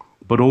stream,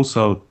 but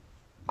also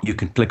you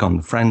can click on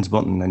the friends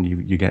button and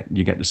you get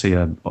to see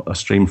a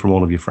stream from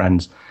all of your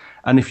friends.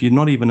 And if you're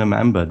not even a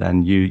member,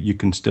 then you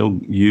can still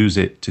use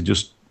it to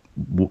just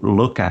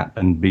look at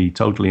and be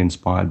totally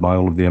inspired by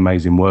all of the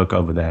amazing work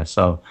over there.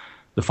 So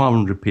the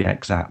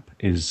 500px app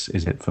is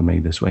it for me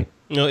this week.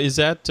 Is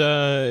that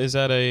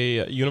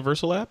a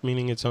universal app,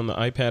 meaning it's on the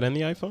iPad and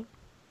the iPhone?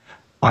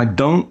 I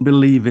don't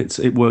believe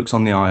it works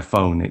on the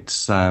iPhone.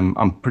 It's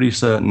I'm pretty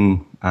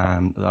certain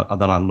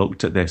that I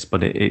looked at this,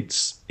 but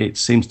it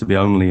seems to be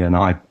only an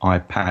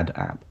iPad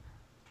app.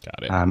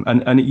 Got it.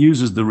 And it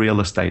uses the real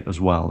estate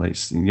as well.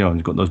 It's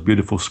it's got those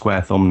beautiful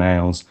square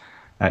thumbnails.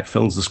 It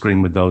fills the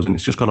screen with those, and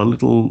it's just got a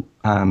little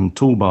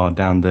toolbar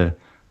down the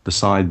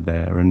side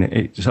there,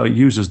 and so it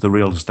uses the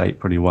real estate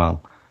pretty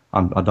well.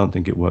 I don't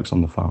think it works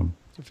on the phone.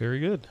 Very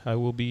good. I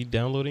will be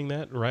downloading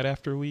that right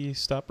after we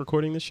stop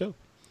recording the show.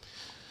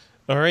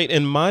 All right,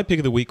 and my pick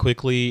of the week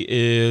quickly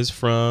is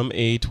from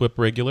a TWIP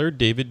regular,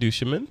 David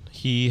Duchemin.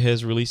 He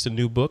has released a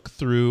new book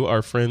through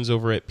our friends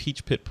over at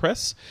Peach Pit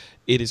Press.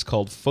 It is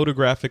called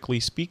Photographically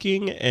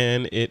Speaking,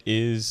 and it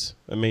is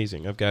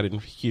amazing. I've got it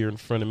here in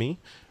front of me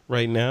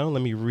right now.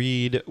 Let me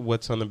read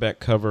what's on the back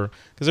cover,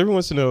 because everyone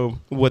wants to know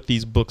what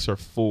these books are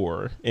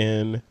for,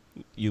 and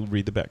you'll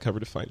read the back cover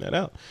to find that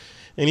out.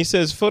 And he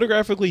says,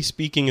 Photographically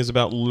Speaking is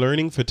about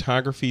learning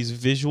photography's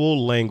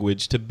visual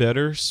language to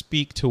better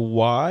speak to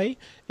why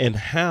and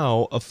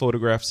how a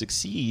photograph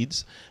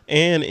succeeds,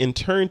 and in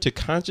turn to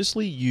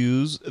consciously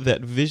use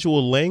that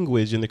visual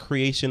language in the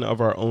creation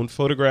of our own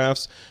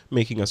photographs,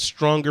 making us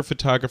stronger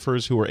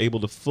photographers who are able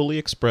to fully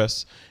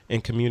express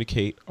and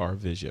communicate our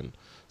vision.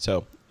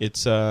 So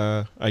it's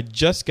I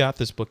just got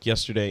this book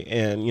yesterday,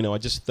 and I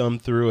just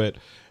thumbed through it,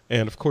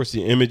 and of course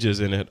the images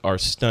in it are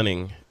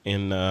stunning.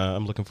 And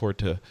I'm looking forward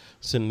to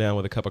sitting down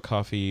with a cup of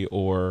coffee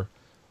or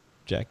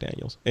Jack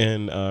Daniels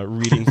and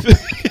reading.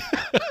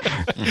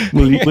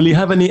 Will you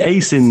have any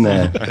ice in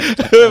there?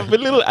 A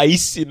little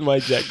ice in my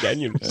Jack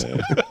Daniels.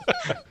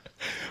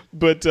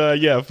 But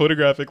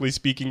Photographically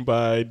Speaking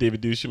by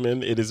David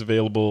Duchemin. It is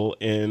available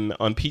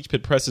on Peach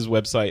Pit Press's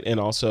website and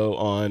also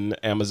on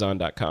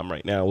Amazon.com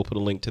right now. We'll put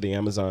a link to the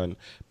Amazon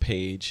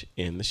page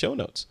in the show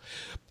notes.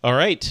 All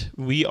right,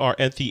 we are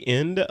at the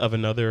end of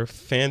another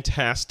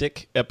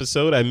fantastic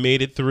episode. I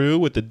made it through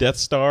with the Death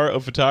Star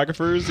of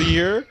photographers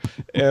here,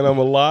 and I'm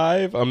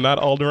alive. I'm not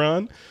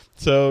Alderaan.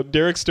 So,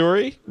 Derek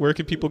Story, where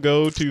can people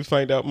go to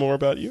find out more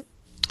about you?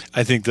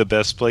 I think the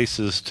best place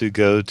is to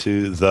go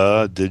to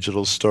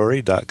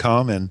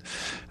thedigitalstory.com, and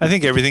I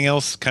think everything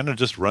else kind of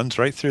just runs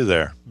right through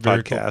there.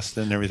 Very podcast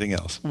cool. And everything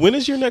else. When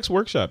is your next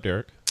workshop,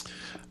 Derek?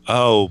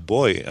 Oh,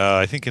 boy.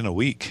 I think in a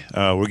week.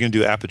 We're going to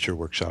do Aperture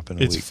Workshop in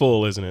a week. It's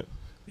full, isn't it?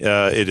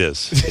 It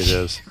is. It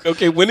is.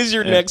 Okay, when is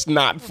your next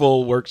not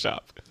full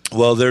workshop?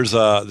 Well, there's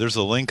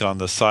a link on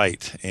the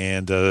site,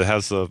 and it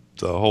has the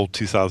whole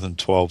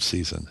 2012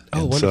 season.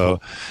 Oh, and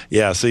wonderful.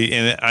 So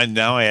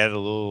now I add a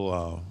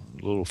little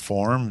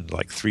form,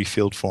 like 3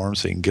 field forms,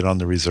 so you can get on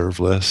the reserve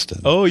list.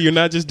 And, you're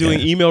not just doing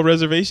email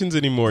reservations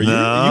anymore. You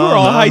are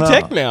all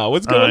tech now.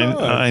 What's going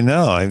on? I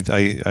know.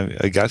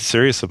 I got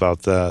serious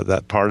about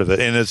that part of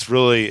it, and it's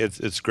really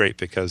it's great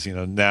because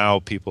now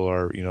people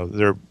are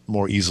they're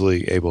more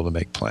easily able to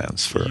make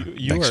plans for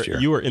next year.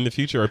 You are in the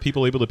future. Are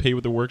people able to pay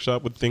with the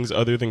workshop with things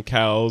other than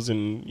cows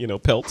and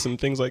pelts and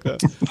things like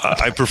that?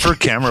 I prefer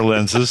camera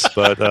lenses,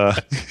 but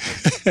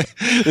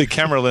the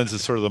camera lens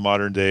is sort of the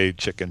modern day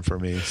chicken for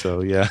me.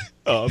 So yeah.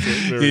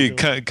 Awesome. You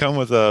come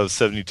with a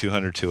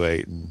 7200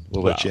 2.8 and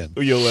we'll let you in.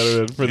 You'll let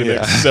it in for the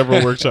next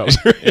several workshops.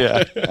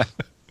 Yeah.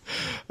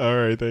 All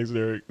right. Thanks,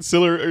 Derek.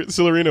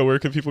 Sillerino, where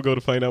can people go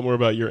to find out more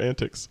about your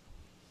antics?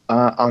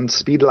 On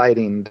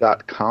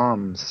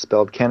speedlighting.com,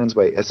 spelled Cannon's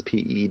Way,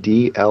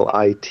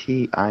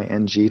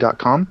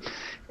 SPEDLITING.com.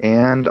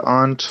 And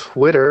on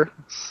Twitter,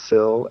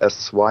 Syl,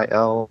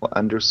 SYL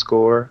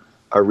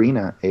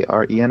 _arena,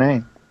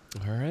 ARENA.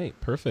 All right,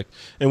 perfect.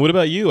 And what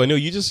about you? I know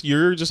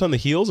you're just on the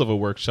heels of a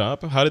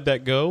workshop. How did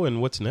that go, and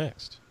what's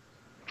next?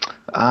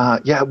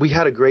 We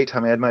had a great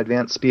time. I had my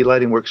advanced speed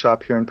lighting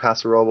workshop here in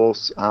Paso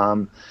Robles,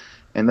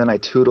 and then I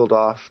tootled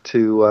off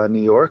to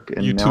New York,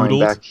 and You now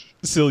tootled? I'm back.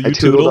 Still, you I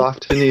tootled tootle? off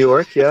to New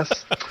York.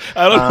 Yes.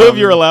 I don't know if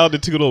you're allowed to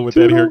tootle with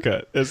that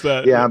haircut. Is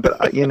that? Yeah,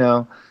 but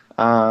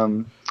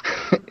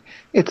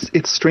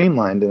it's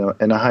streamlined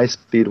in a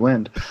high-speed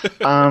wind.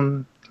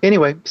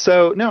 Anyway,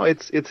 so no,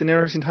 it's an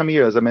interesting time of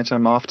year. As I mentioned,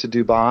 I'm off to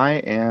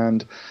Dubai,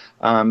 and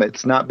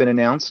it's not been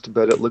announced,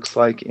 but it looks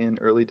like in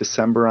early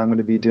December I'm going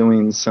to be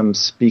doing some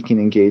speaking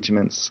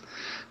engagements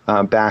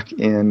back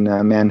in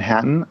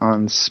Manhattan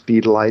on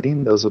speed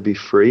lighting. Those will be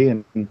free,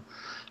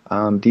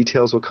 and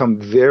details will come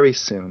very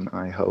soon,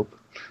 I hope,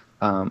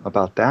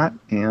 about that.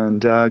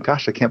 And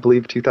gosh, I can't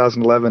believe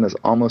 2011 is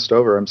almost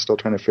over. I'm still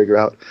trying to figure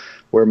out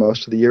where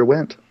most of the year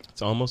went.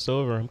 It's almost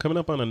over. I'm coming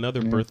up on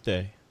another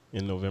birthday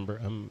in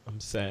November. I'm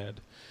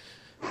sad.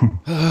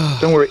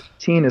 Don't worry,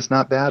 18 is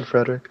not bad,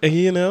 Frederick.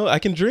 You know, I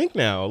can drink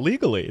now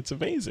legally. It's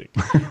amazing.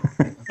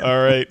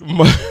 All right,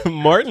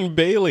 Martin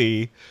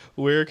Bailey,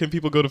 where can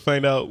people go to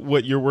find out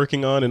what you're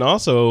working on? And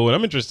also, what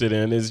I'm interested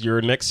in is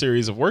your next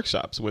series of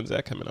workshops. When's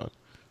that coming on?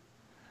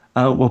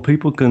 Well,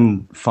 people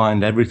can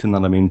find everything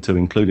that I'm into,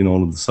 including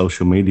all of the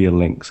social media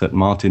links, at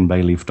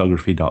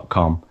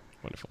martinbaileyphotography.com.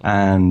 Wonderful.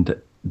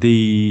 And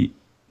the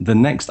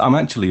next,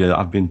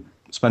 I've been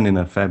spending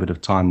a fair bit of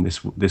time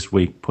this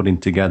week putting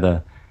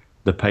together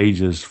the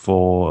pages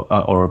for,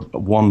 or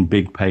one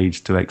big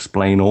page to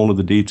explain all of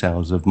the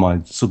details of my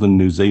Southern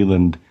New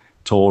Zealand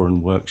tour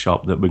and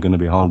workshop that we're going to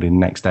be holding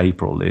next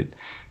April.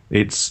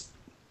 It's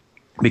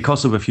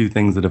because of a few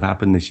things that have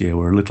happened this year.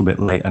 We're a little bit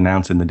late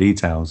announcing the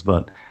details,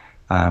 but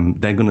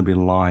they're going to be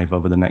live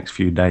over the next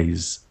few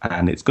days,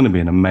 and it's going to be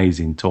an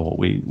amazing tour.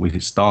 We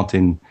start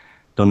in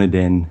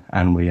Dunedin,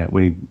 and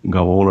we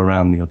go all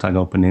around the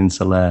Otago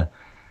Peninsula.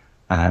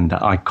 And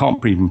I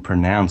can't even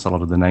pronounce a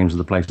lot of the names of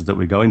the places that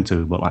we're going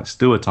to, but like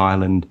Stewart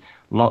Island,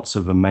 lots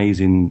of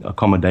amazing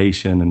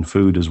accommodation and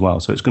food as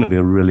well. So it's going to be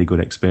a really good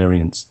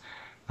experience.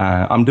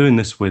 I'm doing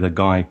this with a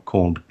guy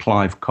called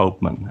Clive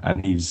Copeman,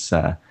 and he's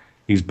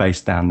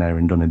based down there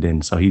in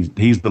Dunedin. So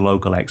he's the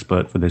local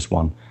expert for this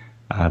one.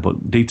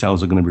 But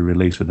details are going to be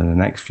released within the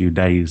next few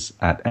days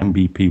at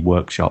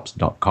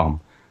mbpworkshops.com.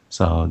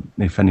 So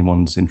if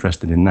anyone's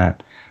interested in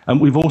that.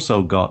 And we've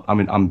also got,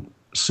 as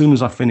soon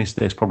as I finish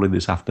this, probably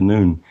this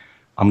afternoon,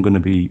 I'm going to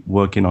be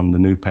working on the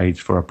new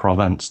page for a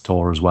Provence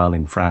tour as well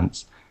in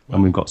France. Wow.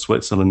 And we've got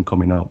Switzerland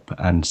coming up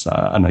and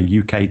a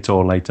UK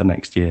tour later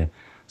next year.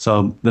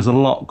 So there's a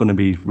lot going to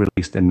be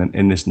released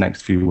in this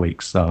next few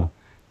weeks. So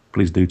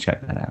please do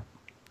check that out.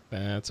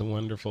 That's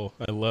wonderful.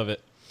 I love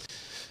it.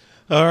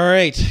 All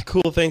right.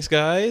 Cool. Thanks,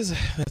 guys.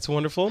 That's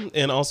wonderful.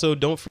 And also,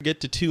 don't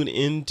forget to tune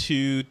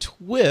into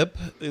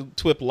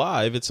TWIP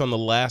Live. It's on the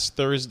last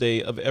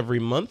Thursday of every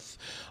month.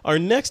 Our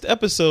next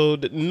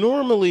episode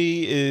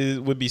normally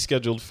would be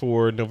scheduled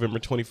for November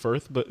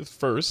 21st, but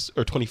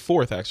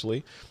 24th,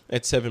 actually,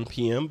 at 7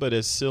 p.m. But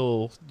as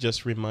Sil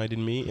just reminded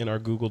me in our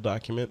Google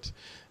document,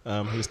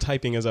 he was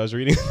typing as I was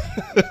reading.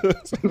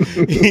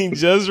 He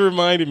just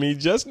reminded me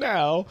just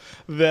now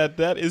that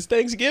is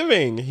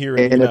Thanksgiving here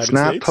in the United States.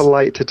 And it's not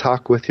polite to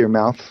talk with your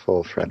mouth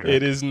full, Frederick.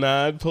 It is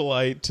not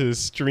polite to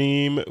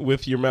stream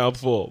with your mouth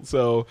full.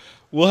 So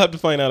we'll have to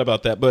find out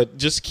about that. But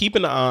just keep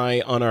an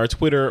eye on our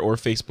Twitter or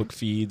Facebook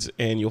feeds,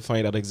 and you'll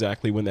find out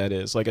exactly when that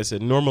is. Like I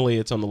said, normally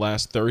it's on the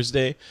last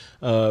Thursday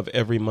of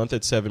every month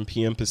at 7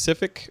 p.m.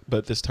 Pacific,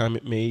 but this time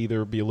it may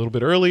either be a little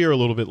bit earlier or a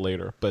little bit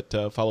later.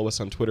 But follow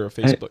us on Twitter or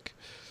Facebook.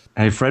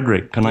 Hey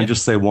Frederick, can I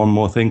just say one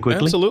more thing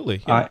quickly?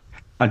 Absolutely. Yeah.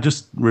 I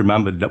just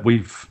remembered that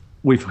we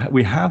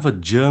have a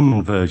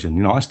German version.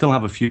 You know, I still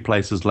have a few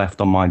places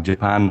left on my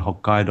Japan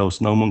Hokkaido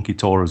Snow Monkey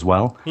tour as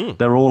well.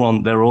 They're all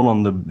on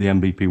the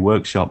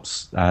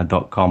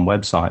mbpworkshops.com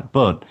website.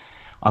 But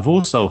I've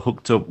also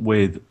hooked up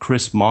with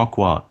Chris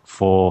Marquardt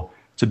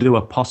to do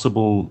a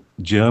possible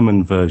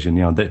German version.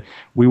 You know,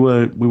 we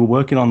were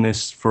working on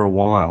this for a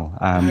while.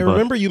 I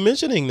remember you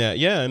mentioning that.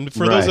 Yeah, and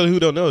for those who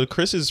don't know,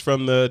 Chris is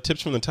from the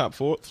Tips from the Top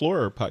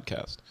Floor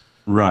podcast.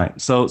 Right.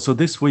 So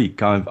this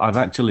week I've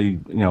actually,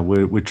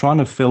 we're trying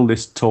to fill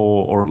this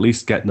tour, or at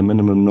least get the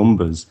minimum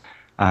numbers.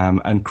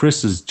 And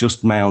Chris has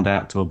just mailed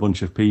out to a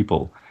bunch of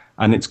people,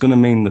 and it's going to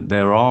mean that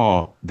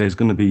there's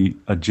going to be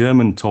a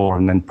German tour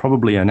and then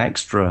probably an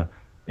extra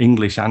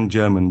English and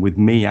German with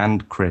me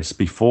and Chris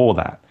before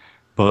that.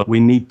 But we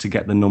need to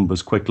get the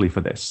numbers quickly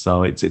for this.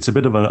 So it's a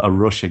bit of a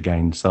rush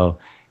again. So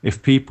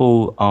if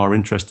people are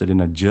interested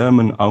in a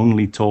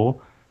German-only tour,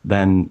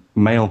 then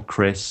mail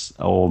Chris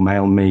or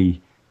mail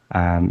me.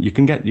 You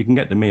can get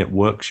to me at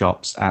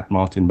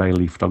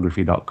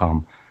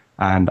workshops@martinbaileyphotography.com,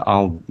 and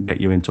I'll get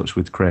you in touch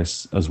with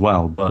Chris as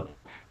well. But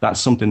that's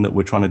something that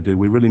we're trying to do.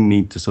 We really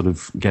need to sort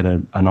of get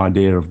an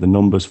idea of the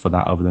numbers for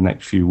that over the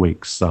next few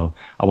weeks. So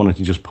I wanted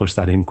to just push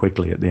that in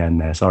quickly at the end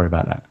there. Sorry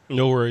about that.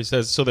 No worries.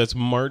 So that's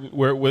Martin.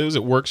 Where is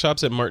it?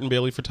 Workshops at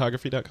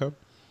martinbaileyphotography.com?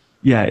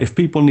 Yeah, if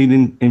people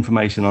need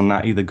information on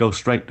that, either go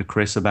straight to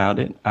Chris about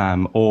it,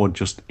 or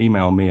just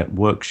email me at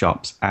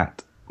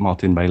workshops@martinbaileyphotography.com.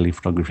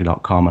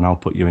 martinbaileyphotography.com, and I'll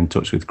put you in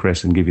touch with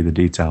Chris and give you the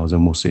details,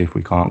 and we'll see if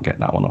we can't get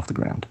that one off the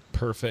ground.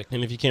 Perfect.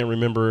 And if you can't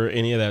remember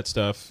any of that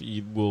stuff,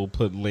 we'll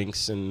put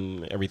links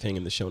and everything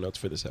in the show notes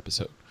for this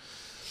episode.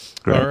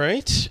 Great. All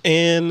right.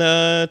 And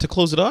to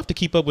close it off, to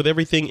keep up with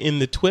everything in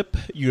the TWIP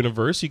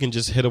universe, you can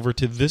just head over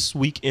to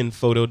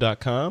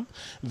thisweekinphoto.com.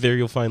 There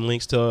you'll find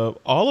links to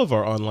all of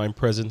our online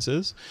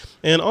presences.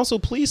 And also,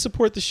 please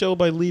support the show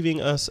by leaving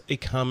us a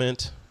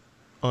comment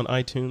on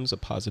iTunes, a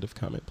positive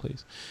comment,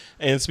 please.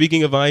 And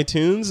speaking of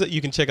iTunes, you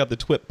can check out the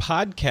TWIP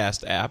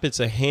podcast app. It's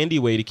a handy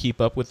way to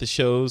keep up with the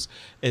shows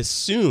as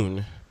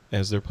soon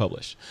as they're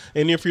published.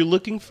 And if you're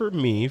looking for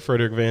me,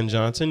 Frederick Van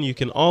Johnson, you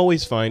can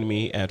always find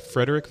me at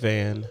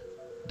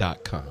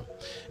frederickvan.com.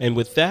 And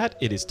with that,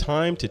 it is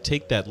time to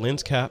take that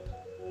lens cap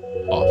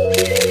off.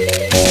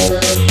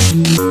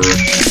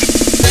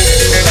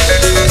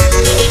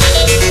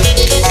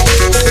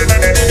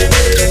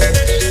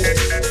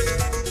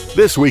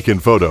 This Week in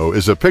Photo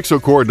is a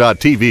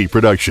Pixelcore.tv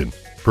production,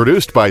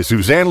 produced by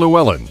Suzanne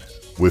Llewellyn,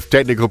 with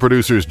technical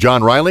producers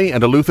John Riley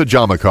and Alutha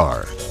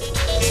Jamakar.